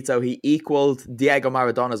it, Vito, he equaled Diego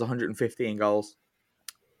Maradona's 115 goals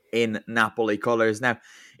in Napoli colours. Now,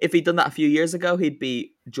 if he'd done that a few years ago, he'd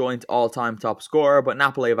be joint all-time top scorer, but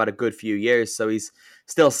Napoli have had a good few years, so he's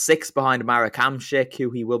still 6 behind Marek Hamšík,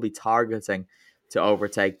 who he will be targeting to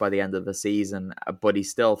overtake by the end of the season, but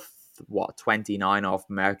he's still 29 off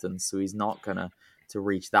Mertens, so he's not gonna to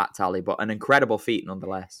reach that tally, but an incredible feat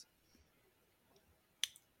nonetheless.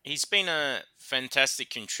 He's been a fantastic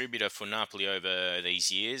contributor for Napoli over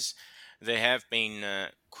these years. There have been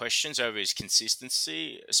questions over his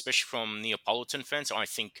consistency, especially from Neapolitan fans. I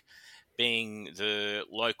think being the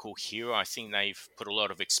local hero, I think they've put a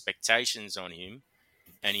lot of expectations on him,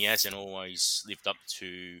 and he hasn't always lived up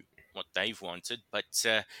to what they've wanted. But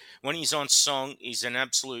when he's on song, he's an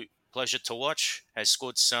absolute pleasure to watch. Has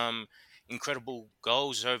scored some incredible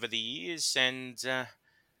goals over the years, and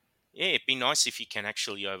it'd be nice if he can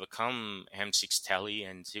actually overcome Hamšík's tally,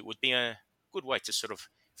 and it would be a good way to sort of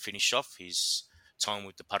finish off his time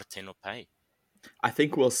with the Partenope. I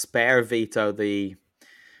think we'll spare Vito the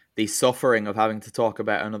suffering of having to talk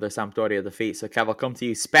about another Sampdoria defeat. So, Kev, I'll come to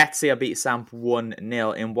you. Spezia beat Samp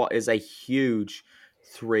 1-0 in what is a huge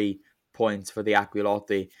 3 points for the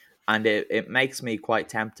Aquiloti. And it makes me quite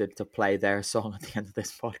tempted to play their song at the end of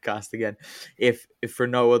this podcast again, if for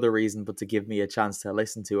no other reason but to give me a chance to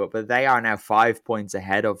listen to it. But they are now 5 points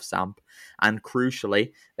ahead of Samp, and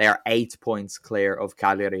crucially, they are 8 points clear of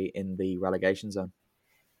Cagliari in the relegation zone.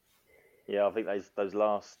 Yeah, I think those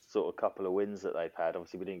last sort of couple of wins that they've had,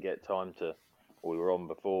 obviously we didn't get time to, or we were on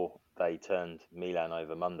before they turned Milan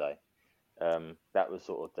over Monday. That was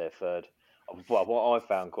sort of their third. Well, what I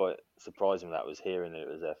found quite surprising that was hearing that it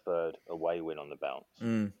was their third away win on the bounce.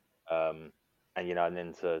 And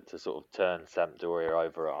then to sort of turn Sampdoria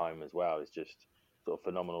over at home as well is just sort of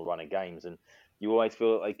phenomenal run of games. And you always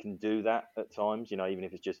feel that they can do that at times, even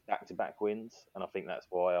if it's just back-to-back wins. And I think that's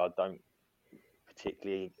why I don't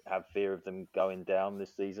particularly have fear of them going down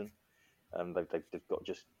this season. They've got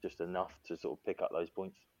just enough to sort of pick up those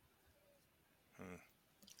points.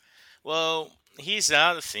 Well, here's the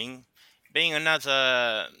other thing. Being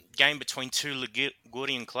another game between two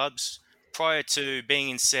Ligurian clubs, prior to being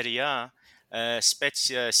in Serie A,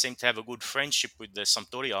 Spezia seemed to have a good friendship with the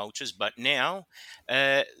Sampdoria ultras, but now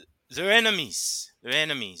they're enemies. They're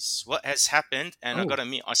enemies. What has happened? And I got to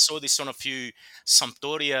admit, I saw this on a few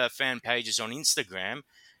Sampdoria fan pages on Instagram.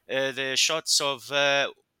 The shots of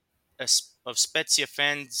Spezia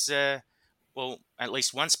fans, at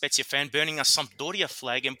least one Spezia fan burning a Sampdoria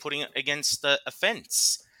flag and putting it against a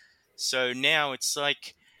fence. So now it's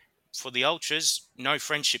like for the Ultras, no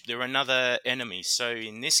friendship. They're another enemy. So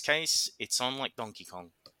in this case, it's on like Donkey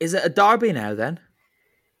Kong. Is it a derby now then?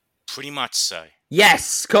 Pretty much so.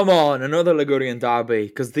 Yes, come on, another Ligurian derby,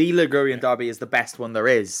 because the Ligurian derby is the best one there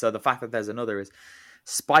is. So the fact that there's another is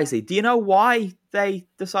spicy. Do you know why they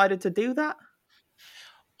decided to do that?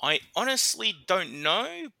 I honestly don't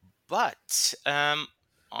know, but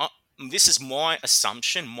this is my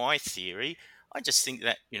assumption, my theory. I just think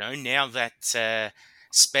that, now that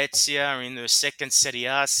Spezia are in their second Serie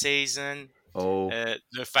A season,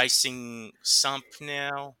 they're facing Samp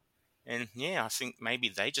now. And yeah, I think maybe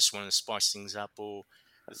they just want to spice things up, or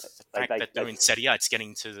the fact that they're in Serie A, it's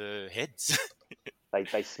getting to the heads.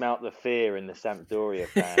 They smelt the fear in the Sampdoria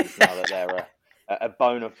fans now that they're a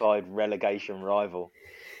bona fide relegation rival.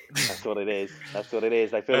 That's what it is. They feel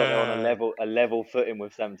like they're on a level footing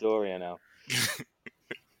with Sampdoria now.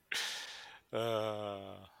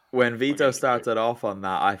 When Vito started off on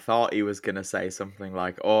that, I thought he was going to say something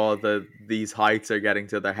like, these heights are getting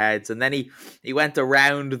to their heads. And then he went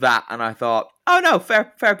around that, and I thought, oh no,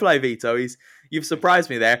 fair play, Vito. You've surprised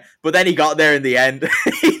me there. But then he got there in the end.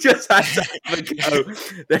 He just had to have a go.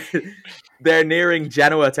 They're nearing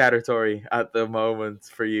Genoa territory at the moment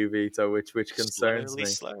for you, Vito, which concerns me.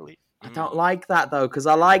 Slowly. I don't like that, though, because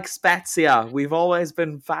I like Spezia. We've always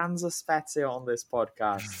been fans of Spezia on this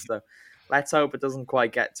podcast. So let's hope it doesn't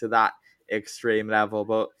quite get to that extreme level.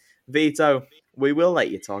 But Vito, we will let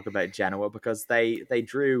you talk about Genoa, because they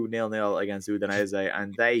drew 0-0 against Udinese,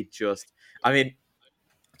 and they just,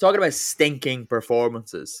 talking about stinking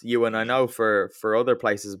performances, and I know for other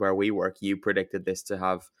places where we work, you predicted this to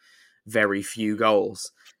have very few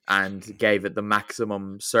goals and gave it the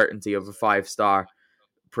maximum certainty of a 5-star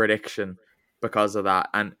prediction because of that.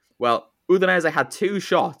 And well, Udinese had 2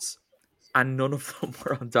 shots and none of them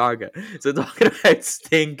were on target. So talking about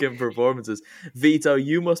stinking performances, Vito,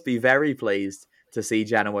 you must be very pleased to see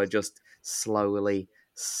Genoa just slowly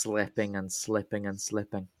slipping and slipping and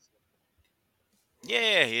slipping.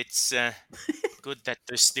 Yeah, it's good that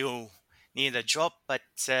they're still near the drop, but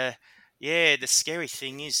the scary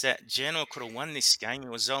thing is that Genoa could have won this game.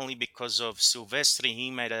 It was only because of Silvestri.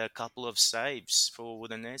 He made a couple of saves for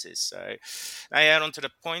Udinese, so they add on to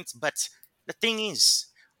the points. But the thing is,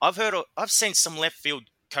 I've seen some left field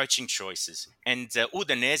coaching choices, and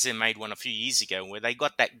Udinese made one a few years ago where they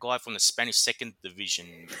got that guy from the Spanish second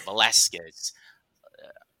division, Velasquez.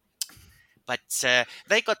 But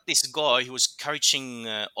they got this guy who was coaching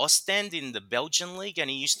Ostend in the Belgian league, and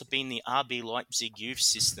he used to be in the RB Leipzig youth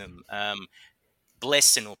system.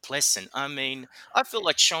 Blessin. I feel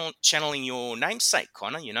like channeling your namesake,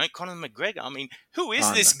 Connor. Conor McGregor. Who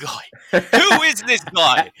is this guy? Who is this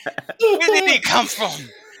guy? Where did he come from?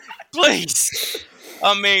 Please.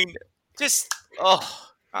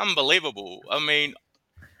 Unbelievable.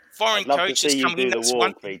 Foreign coaches coming in. That's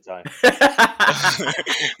one. Vito.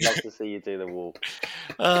 Love to see you do the walk.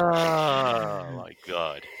 Oh my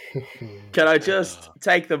God! Can I just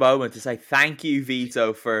take the moment to say thank you,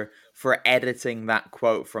 Vito, for editing that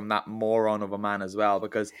quote from that moron of a man as well?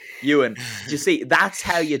 Because Ewan, you see, that's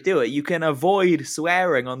how you do it. You can avoid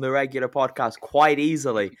swearing on the regular podcast quite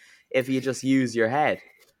easily if you just use your head.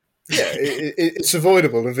 Yeah, it's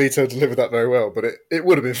avoidable, and Vito delivered that very well, but it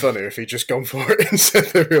would have been funnier if he'd just gone for it and said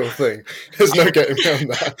the real thing. There's no getting around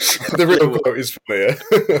that. The real quote is funnier.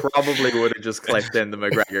 Probably would have just clipped in the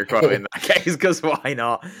McGregor quote in that case, because why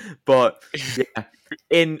not? But yeah,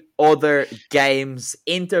 in other games,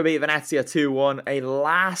 Inter beat Venezia 2-1, a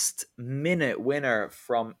last-minute winner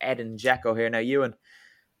from Edin Dzeko here. Now, Ewan,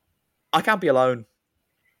 I can't be alone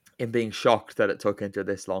in being shocked that it took Inter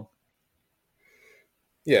this long.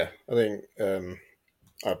 Yeah, I think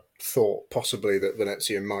I thought possibly that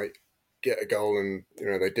Venezia might get a goal, and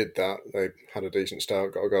they did that. They had a decent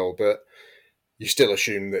start, got a goal, but you still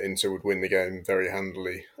assume that Inter would win the game very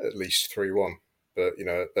handily, at least 3-1. But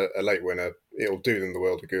a late winner, it'll do them the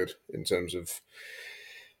world of good in terms of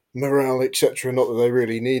morale, etc. Not that they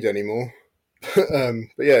really need anymore. But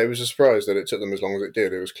yeah, it was a surprise that it took them as long as it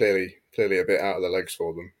did. It was clearly a bit out of their legs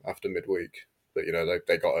for them after midweek. But,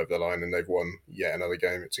 they got over the line and they've won yet another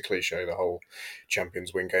game. It's a cliche, the whole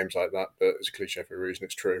champions win games like that, but it's a cliche for a reason,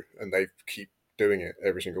 it's true. And they keep doing it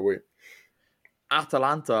every single week.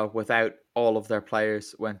 Atalanta, without all of their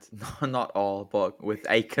players, went, not all, but with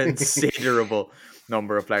a considerable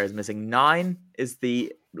number of players missing. 9 is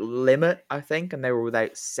the limit, I think, and they were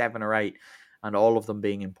without 7 or 8, and all of them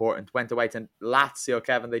being important. Went away to Lazio,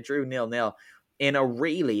 Kevin. They drew 0-0. In a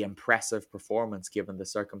really impressive performance given the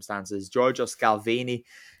circumstances. Giorgio Scalvini,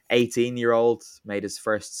 18-year-old, made his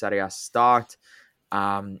first Serie A start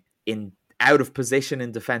in out of position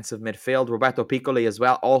in defensive midfield. Roberto Piccoli as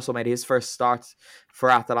well also made his first start for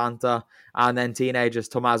Atalanta. And then teenagers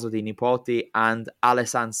Tommaso Di Nipoti and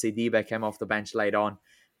Alessandro Sidibe came off the bench late on.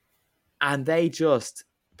 And they just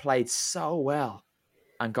played so well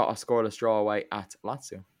and got a scoreless draw away at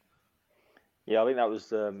Lazio. Yeah, I think that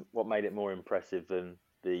was what made it more impressive than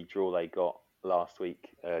the draw they got last week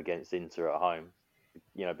against Inter at home,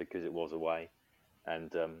 because it was away.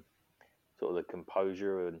 And sort of the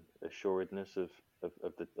composure and assuredness of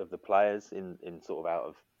the players in sort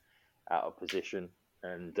of out of position.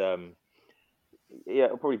 And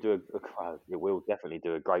it'll probably it will definitely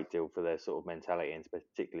do a great deal for their sort of mentality, and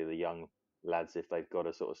particularly the young lads if they've got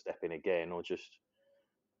to sort of step in again, or just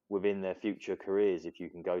within their future careers if you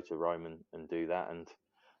can go to Rome and do that.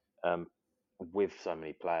 And with so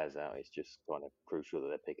many players out, it's just kind of crucial that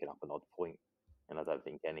they're picking up an odd point. And I don't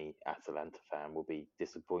think any Atalanta fan will be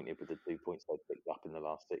disappointed with the 2 points they've picked up in the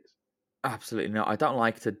last 6. Absolutely not. I don't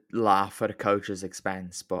like to laugh at a coach's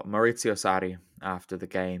expense, but Maurizio Sarri, after the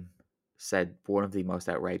game, said one of the most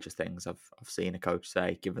outrageous things I've seen a coach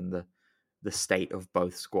say, given the state of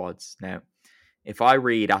both squads. Now, if I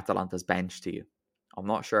read Atalanta's bench to you, I'm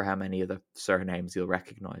not sure how many of the surnames you'll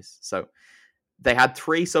recognise. So they had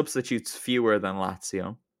 3 substitutes fewer than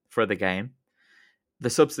Lazio for the game. The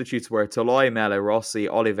substitutes were Toloi, Mele, Rossi,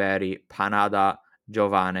 Oliveri, Panada,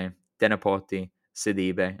 Giovane, Denapoti,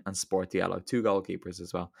 Sidibe, and Sportiello. 2 goalkeepers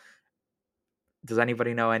as well. Does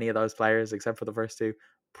anybody know any of those players except for the first 2?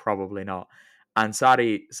 Probably not. And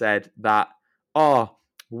Sarri said that,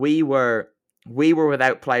 we were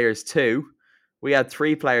without players too. We had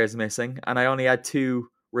 3 players missing, and I only had 2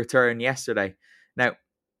 return yesterday. Now,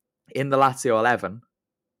 in the Lazio 11,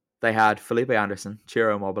 they had Felipe Anderson,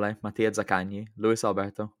 Ciro Immobile, Mattia Zaccagni, Luis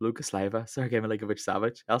Alberto, Lucas Leiva, Sergei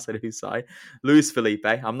Milinkovic-Savic, Elsa Husai, Luis Felipe,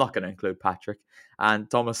 I'm not going to include Patrick, and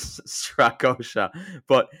Thomas Strakosha.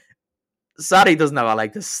 But Sarri doesn't have a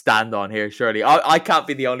leg to stand on here, surely. I can't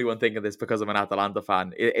be the only one thinking this because I'm an Atalanta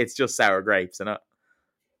fan. It's just sour grapes, isn't it?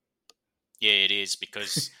 Yeah, it is,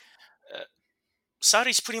 because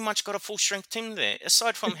Sarri's pretty much got a full-strength team there.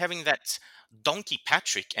 Aside from having that donkey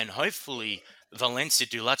Patrick, and hopefully Valencia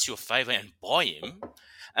do Lazio a favour and buy him,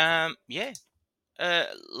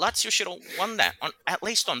 Lazio should have won that. At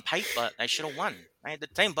least on paper, they should have won. They had the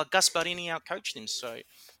team, but Gasparini outcoached him. So,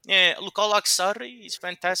 yeah, look, I like Sarri. He's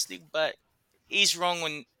fantastic, but he's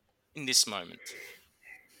wrong in this moment.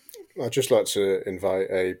 I'd just like to invite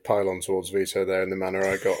a pile-on towards Vito there in the manner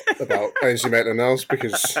I got about Ainsley Maitland-Niles,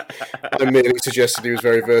 because I merely suggested he was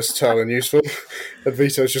very versatile and useful, and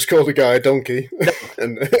Vito's just called a guy a donkey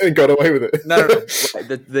and got away with it. No.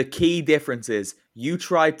 The key difference is you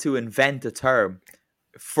tried to invent a term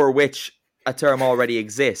for which a term already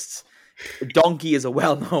exists. Donkey is a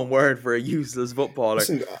well-known word for a useless footballer.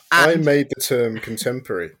 Listen, I made the term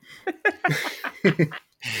contemporary.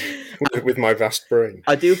 With my vast brain.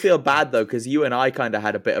 I do feel bad though, because you and I kind of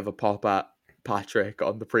had a bit of a pop at Patrick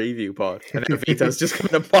on the preview pod, and then Vito's just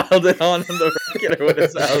kind of piled it on the regular one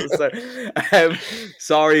as well. So,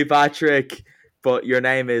 sorry, Patrick, but your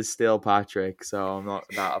name is still Patrick, so I'm not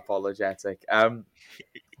that apologetic.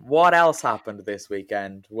 What else happened this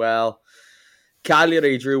weekend? Well,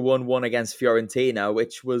 Cagliari drew 1-1 against Fiorentina,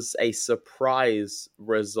 which was a surprise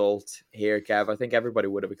result here, Kev. I think everybody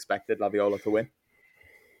would have expected La Viola to win.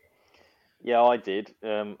 Yeah, I did.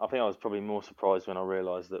 I think I was probably more surprised when I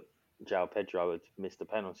realised that João Pedro had missed a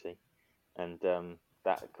penalty, and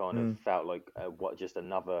that kind of felt like just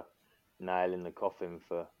another nail in the coffin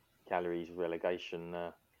for Cagliari's relegation,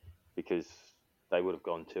 because they would have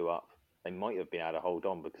gone 2 up. They might have been able to hold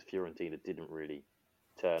on because Fiorentina didn't really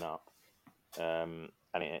turn up, and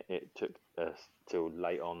it took till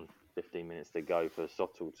late on, 15 minutes to go, for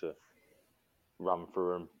Sottil to run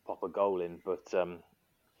through and pop a goal in, but.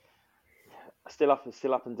 Still up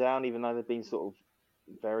and down, even though they've been sort of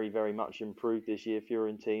very, very much improved this year,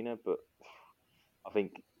 Fiorentina. But I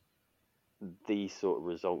think these sort of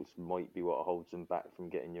results might be what holds them back from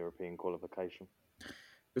getting European qualification.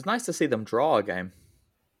 It was nice to see them draw a game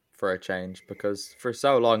for a change, because for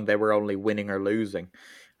so long they were only winning or losing.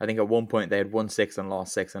 I think at one point they had won 6 and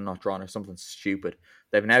lost 6 and not drawn, or something stupid.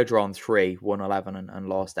 They've now drawn 3, won 11 and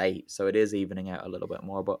lost 8. So it is evening out a little bit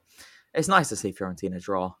more. But it's nice to see Fiorentina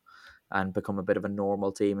draw and become a bit of a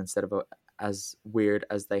normal team instead of as weird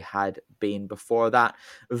as they had been before that.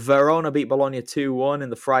 Verona beat Bologna 2-1 in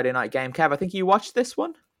the Friday night game. Kev, I think you watched this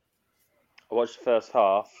one? I watched the first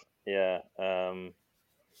half, yeah. I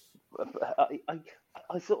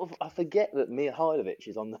forget that Mihajlovic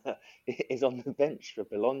is on the bench for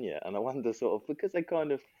Bologna, and I wonder sort of, because they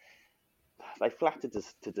kind of they flattered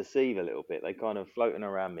to deceive a little bit. They kind of floating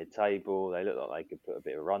around mid-table. They look like they could put a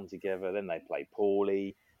bit of a run together. Then they play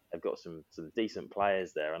poorly. They've got some decent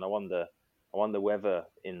players there, and I wonder whether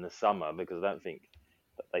in the summer, because I don't think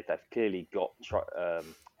they've clearly got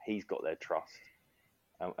he's got their trust,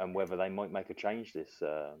 and whether they might make a change this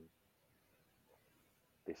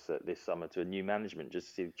summer to a new management,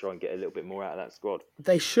 just to try and get a little bit more out of that squad.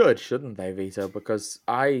 They should, shouldn't they, Vito? Because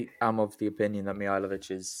I am of the opinion that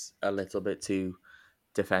Mihailovic is a little bit too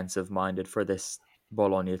defensive-minded for this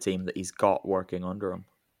Bologna team that he's got working under him.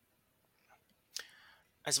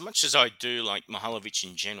 As much as I do like Mihailovic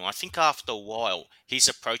in general, I think after a while his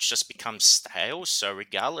approach just becomes stale. So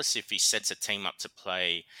regardless if he sets a team up to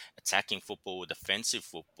play attacking football or defensive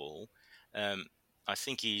football, I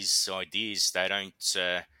think his ideas, they don't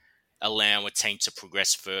allow a team to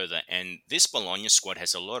progress further. And this Bologna squad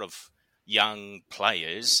has a lot of young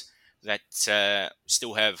players that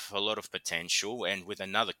still have a lot of potential, and with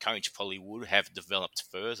another coach probably would have developed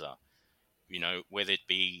further. You know, whether it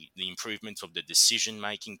be the improvement of the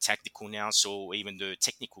decision-making, tactical nous, or even the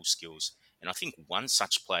technical skills. And I think one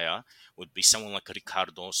such player would be someone like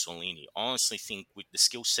Riccardo Orsolini. I honestly think with the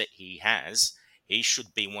skill set he has, he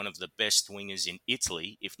should be one of the best wingers in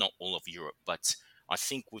Italy, if not all of Europe. But I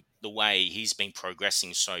think with the way he's been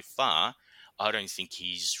progressing so far, I don't think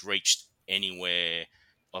he's reached anywhere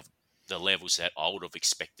of the levels that I would have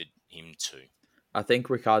expected him to. I think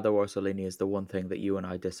Riccardo Orsolini is the one thing that you and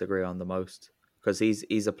I disagree on the most, because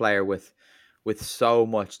he's a player with so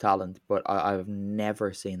much talent, but I've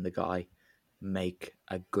never seen the guy make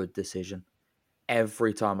a good decision.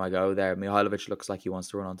 Every time I go there, Mihailovic looks like he wants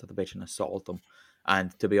to run onto the pitch and assault them.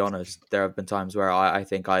 And to be honest, there have been times where I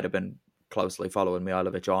think I'd have been closely following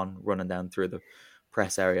Mihailovic on, running down through the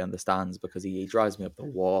press area and the stands, because he drives me up the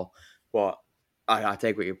wall. But I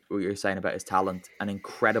take what you're saying about his talent, an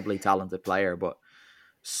incredibly talented player, but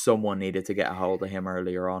someone needed to get a hold of him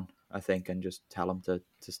earlier on, I think, and just tell him to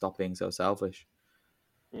stop being so selfish.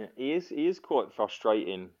 Yeah, he is quite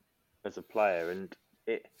frustrating as a player, and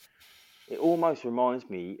it almost reminds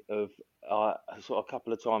me of sort of a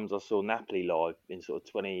couple of times I saw Napoli live in sort of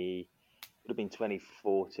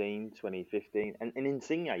 2014, 2015, and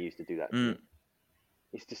Insigne used to do that.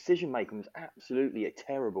 His decision making was absolutely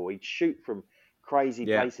terrible. He'd shoot from crazy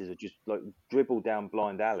places or just like dribble down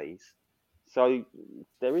blind alleys. So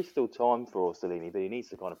there is still time for Orsolini, but he needs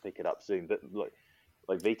to kind of pick it up soon. But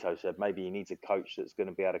like Vito said, maybe he needs a coach that's going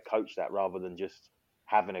to be able to coach that, rather than just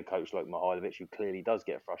having a coach like Mihailovic, who clearly does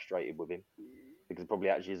get frustrated with him because it probably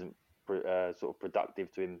actually isn't sort of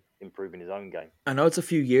productive to him improving his own game. I know it's a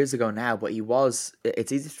few years ago now, but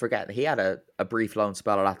it's easy to forget that he had a brief loan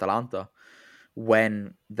spell at Atalanta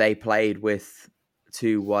when they played with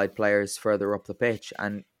two wide players further up the pitch,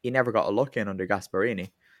 and he never got a look in under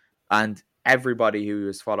Gasperini. And everybody who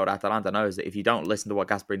has followed Atalanta knows that if you don't listen to what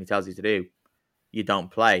Gasperini tells you to do, you don't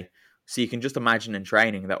play. So you can just imagine in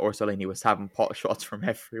training that Orsolini was having pot shots from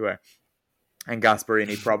everywhere. And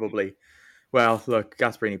Gasperini probably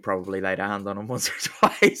laid a hand on him once or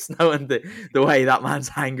twice, knowing the way that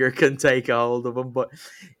man's anger can take a hold of him. But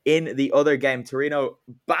in the other game, Torino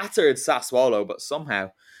battered Sassuolo, but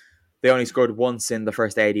somehow they only scored once in the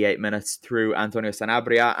first 88 minutes through Antonio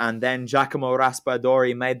Sanabria, and then Giacomo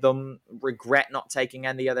Raspadori made them regret not taking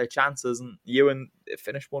any other chances, and Ewan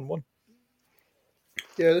finished 1-1.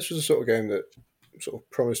 Yeah, this was a sort of game that sort of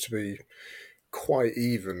promised to be quite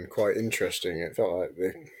even, quite interesting. It felt like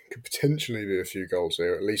there could potentially be a few goals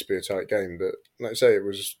there, or at least be a tight game, but like I say, it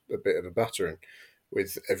was a bit of a battering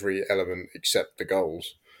with every element except the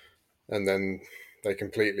goals. And then they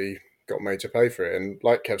completely got made to pay for it. And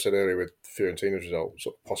like Kev said earlier, with Fiorentina's result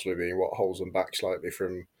sort of possibly being what holds them back slightly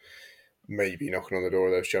from maybe knocking on the door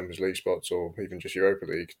of those Champions League spots or even just Europa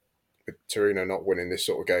League, with Torino not winning this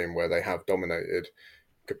sort of game where they have dominated,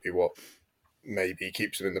 could be what maybe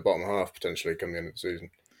keeps them in the bottom half potentially come the end of the season.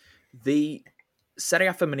 The Serie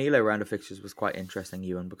A Femminile round of fixtures was quite interesting,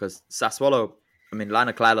 Ewan, because Sassuolo,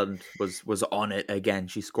 Lana Cleland was on it again.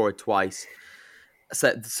 She scored twice.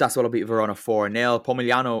 Sassuolo beat Verona 4-0.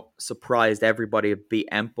 Pomigliano surprised everybody, beat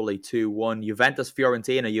Empoli 2-1.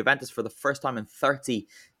 Juventus-Fiorentina. Juventus, for the first time in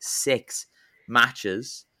 36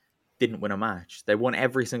 matches, didn't win a match. They won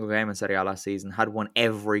every single game in Serie A last season, had won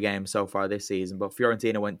every game so far this season, but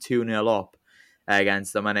Fiorentina went 2-0 up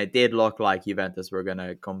against them, and it did look like Juventus were going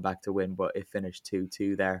to come back to win, but it finished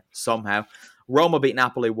 2-2 there somehow. Roma beat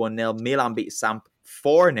Napoli 1-0. Milan beat Samp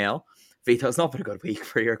 4-0. Vito, it's not been a good week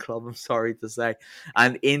for your club, I'm sorry to say.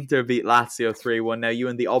 And Inter beat Lazio 3-1.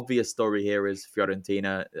 Now, the obvious story here is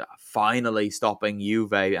Fiorentina finally stopping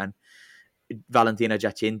Juve, and Valentina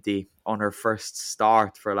Giacinti, on her first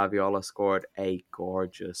start for La Viola, scored a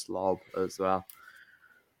gorgeous lob as well.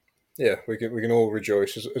 Yeah, we can all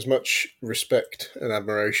rejoice. As much respect and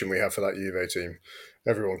admiration we have for that Juve team,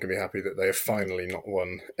 everyone can be happy that they have finally not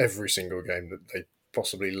won every single game that they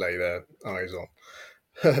possibly lay their eyes on.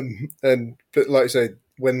 But like I say,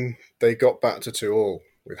 when they got back to 2-2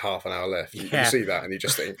 with half an hour left, you see that and you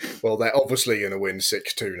just think, well, they're obviously going to win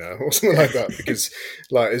 6-2 now or something like that, because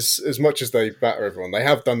like as much as they batter everyone, they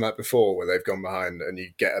have done that before where they've gone behind and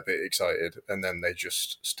you get a bit excited and then they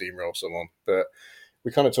just steamroll someone. But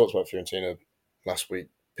we kind of talked about Fiorentina last week,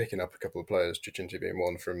 picking up a couple of players, Giacinti being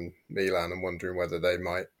one from Milan, and wondering whether they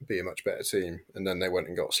might be a much better team. And then they went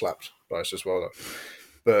and got slapped by Sassuolo.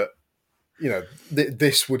 But, you know,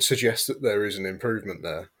 this would suggest that there is an improvement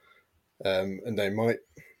there. And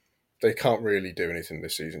they can't really do anything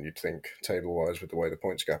this season, you'd think, table-wise, with the way the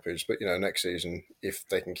points gap is. But, you know, next season, if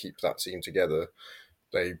they can keep that team together,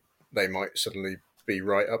 they might suddenly be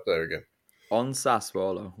right up there again. On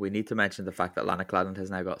Sassuolo, we need to mention the fact that Lana Cladden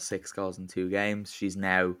has now got 6 goals in 2 games. She's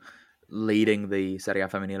now leading the Serie A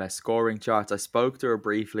Femminile scoring charts. I spoke to her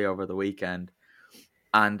briefly over the weekend,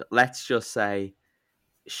 and let's just say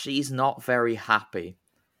she's not very happy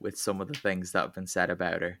with some of the things that have been said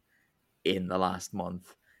about her in the last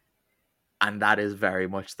month. And that is very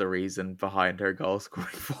much the reason behind her goal scoring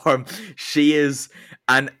form. She is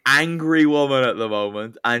an angry woman at the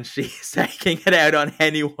moment, and she's taking it out on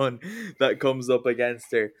anyone that comes up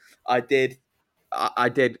against her. I did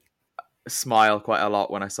smile quite a lot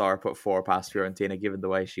when I saw her put 4 past Fiorentina, given the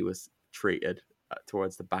way she was treated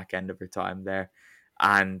towards the back end of her time there.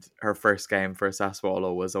 And her first game for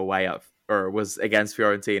Sassuolo was against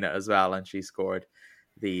Fiorentina as well, and she scored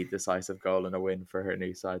the decisive goal and a win for her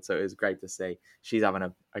new side. So it was great to see. She's having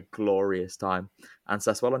a glorious time. And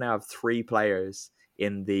Sassuolo now have 3 players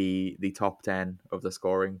in the top 10 of the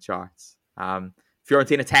scoring charts.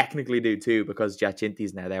 Fiorentina technically do too, because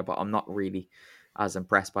Giacinti's now there, but I'm not really as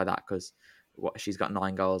impressed by that, because she's got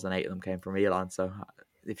 9 goals and 8 of them came from Milan. So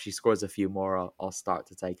if she scores a few more, I'll start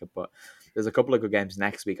to take it. But there's a couple of good games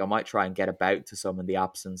next week. I might try and get about to some in the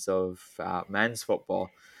absence of men's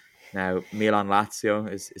football. Now, Milan-Lazio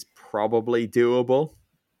is probably doable.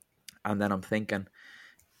 And then I'm thinking,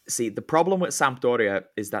 see, the problem with Sampdoria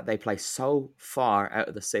is that they play so far out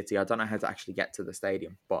of the city. I don't know how to actually get to the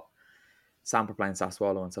stadium, but Samp are playing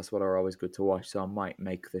Sassuolo, and Sassuolo are always good to watch, so I might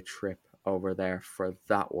make the trip over there for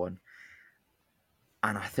that one.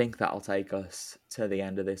 And I think that'll take us to the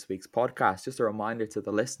end of this week's podcast. Just a reminder to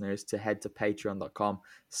the listeners to head to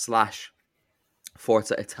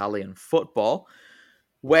patreon.com/Forza Italian Football,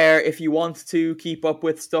 where if you want to keep up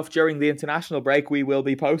with stuff during the international break, we will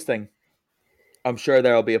be posting. I'm sure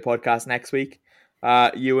there'll be a podcast next week.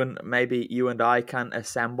 You and I can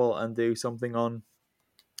assemble and do something on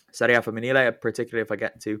Serie A Femminile, particularly if I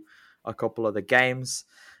get to a couple of the games.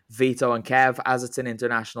 Vito and Kev, as it's an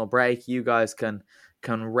international break, you guys can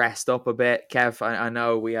rest up a bit. Kev, I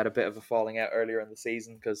know we had a bit of a falling out earlier in the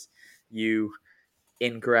season because you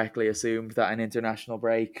incorrectly assumed that an international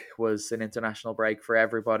break was an international break for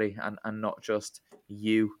everybody and not just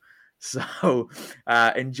you. So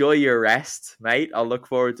enjoy your rest, mate. I'll look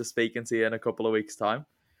forward to speaking to you in a couple of weeks' time.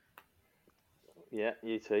 Yeah,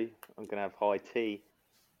 you too. I'm going to have high tea.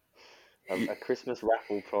 A Christmas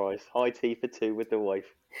raffle prize. High tea for 2 with the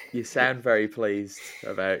wife. You sound very pleased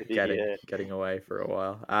about getting away for a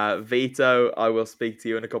while. Vito, I will speak to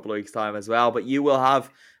you in a couple of weeks' time as well, but you will have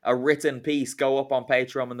a written piece go up on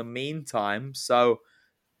Patreon in the meantime. So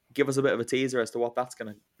give us a bit of a teaser as to what that's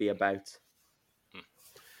going to be about.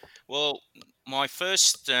 Well, my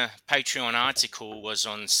first Patreon article was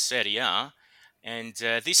on Serie A, and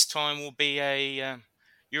this time will be a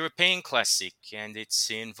European classic, and it's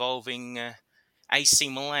involving AC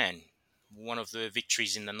Milan, one of the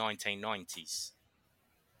victories in the 1990s.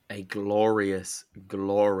 A glorious,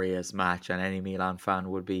 glorious match, and any Milan fan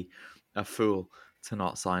would be a fool to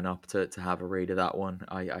not sign up to have a read of that one.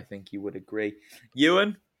 I think you would agree.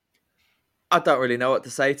 Ewan, I don't really know what to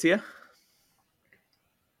say to you.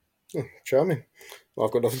 Oh, charming. Well,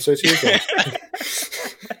 I've got nothing to say to you again.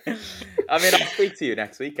 I mean, I'll speak to you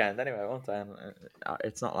next weekend anyway, won't I? And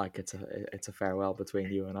it's not like it's a farewell between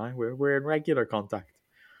you and I. We're in regular contact.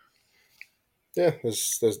 Yeah,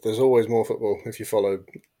 there's always more football if you follow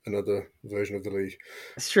another version of the league.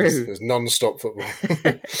 It's true. There's non-stop football.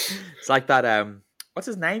 It's like that. What's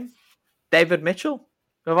his name? David Mitchell.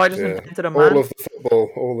 Have I just invented a man? All of the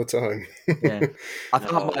football, all the time. Yeah, I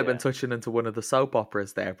thought I might have been touching into one of the soap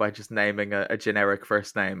operas there by just naming a generic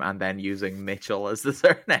first name and then using Mitchell as the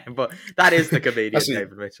surname. But that is the comedian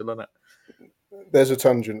David Mitchell, isn't it? there's a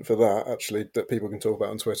tangent for that, actually, that people can talk about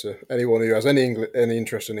on Twitter. Anyone who has any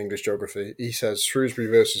interest in English geography, he says Shrewsbury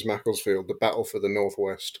versus Macclesfield, the battle for the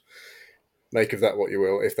Northwest. Make of that what you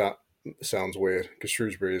will, if that sounds weird, because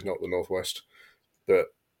Shrewsbury is not the Northwest. But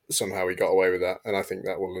somehow he got away with that, and I think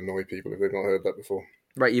that will annoy people if they've not heard that before.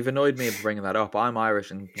 Right, you've annoyed me for bringing that up. I'm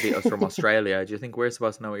Irish and beat us from Australia. Do you think we're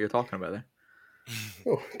supposed to know what you're talking about there?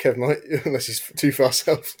 Oh, Kev might, unless he's too far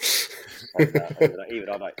south. Even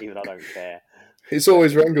I don't care. It's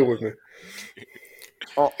always wrangle with me.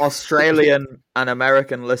 Australian and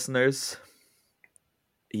American listeners,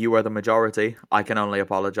 you are the majority. I can only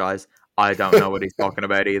apologise. I don't know what he's talking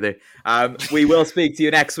about either. We will speak to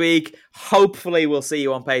you next week. Hopefully we'll see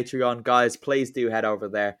you on Patreon. Guys, please do head over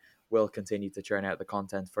there. We'll continue to churn out the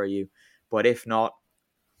content for you. But if not,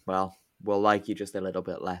 well, we'll like you just a little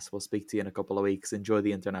bit less. We'll speak to you in a couple of weeks. Enjoy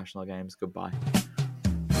the international games. Goodbye.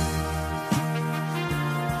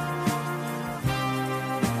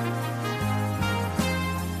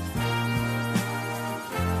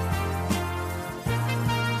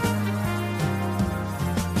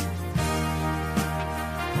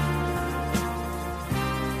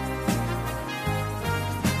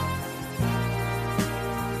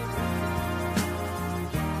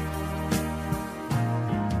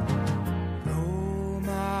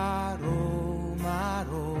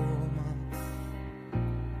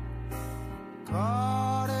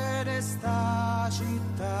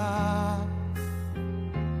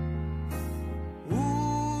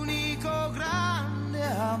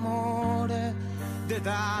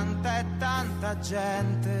 Tanta e tanta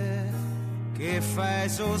gente che fai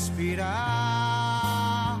sospirare.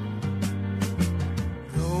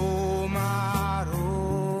 Roma,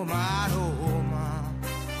 Roma, Roma,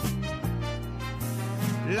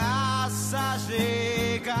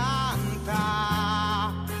 lasciaci canta.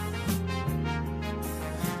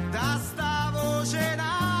 Da sta voce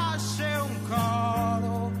nasce un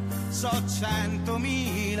coro, so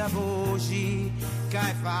 100.000 voci che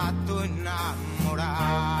hai fatto innamorare.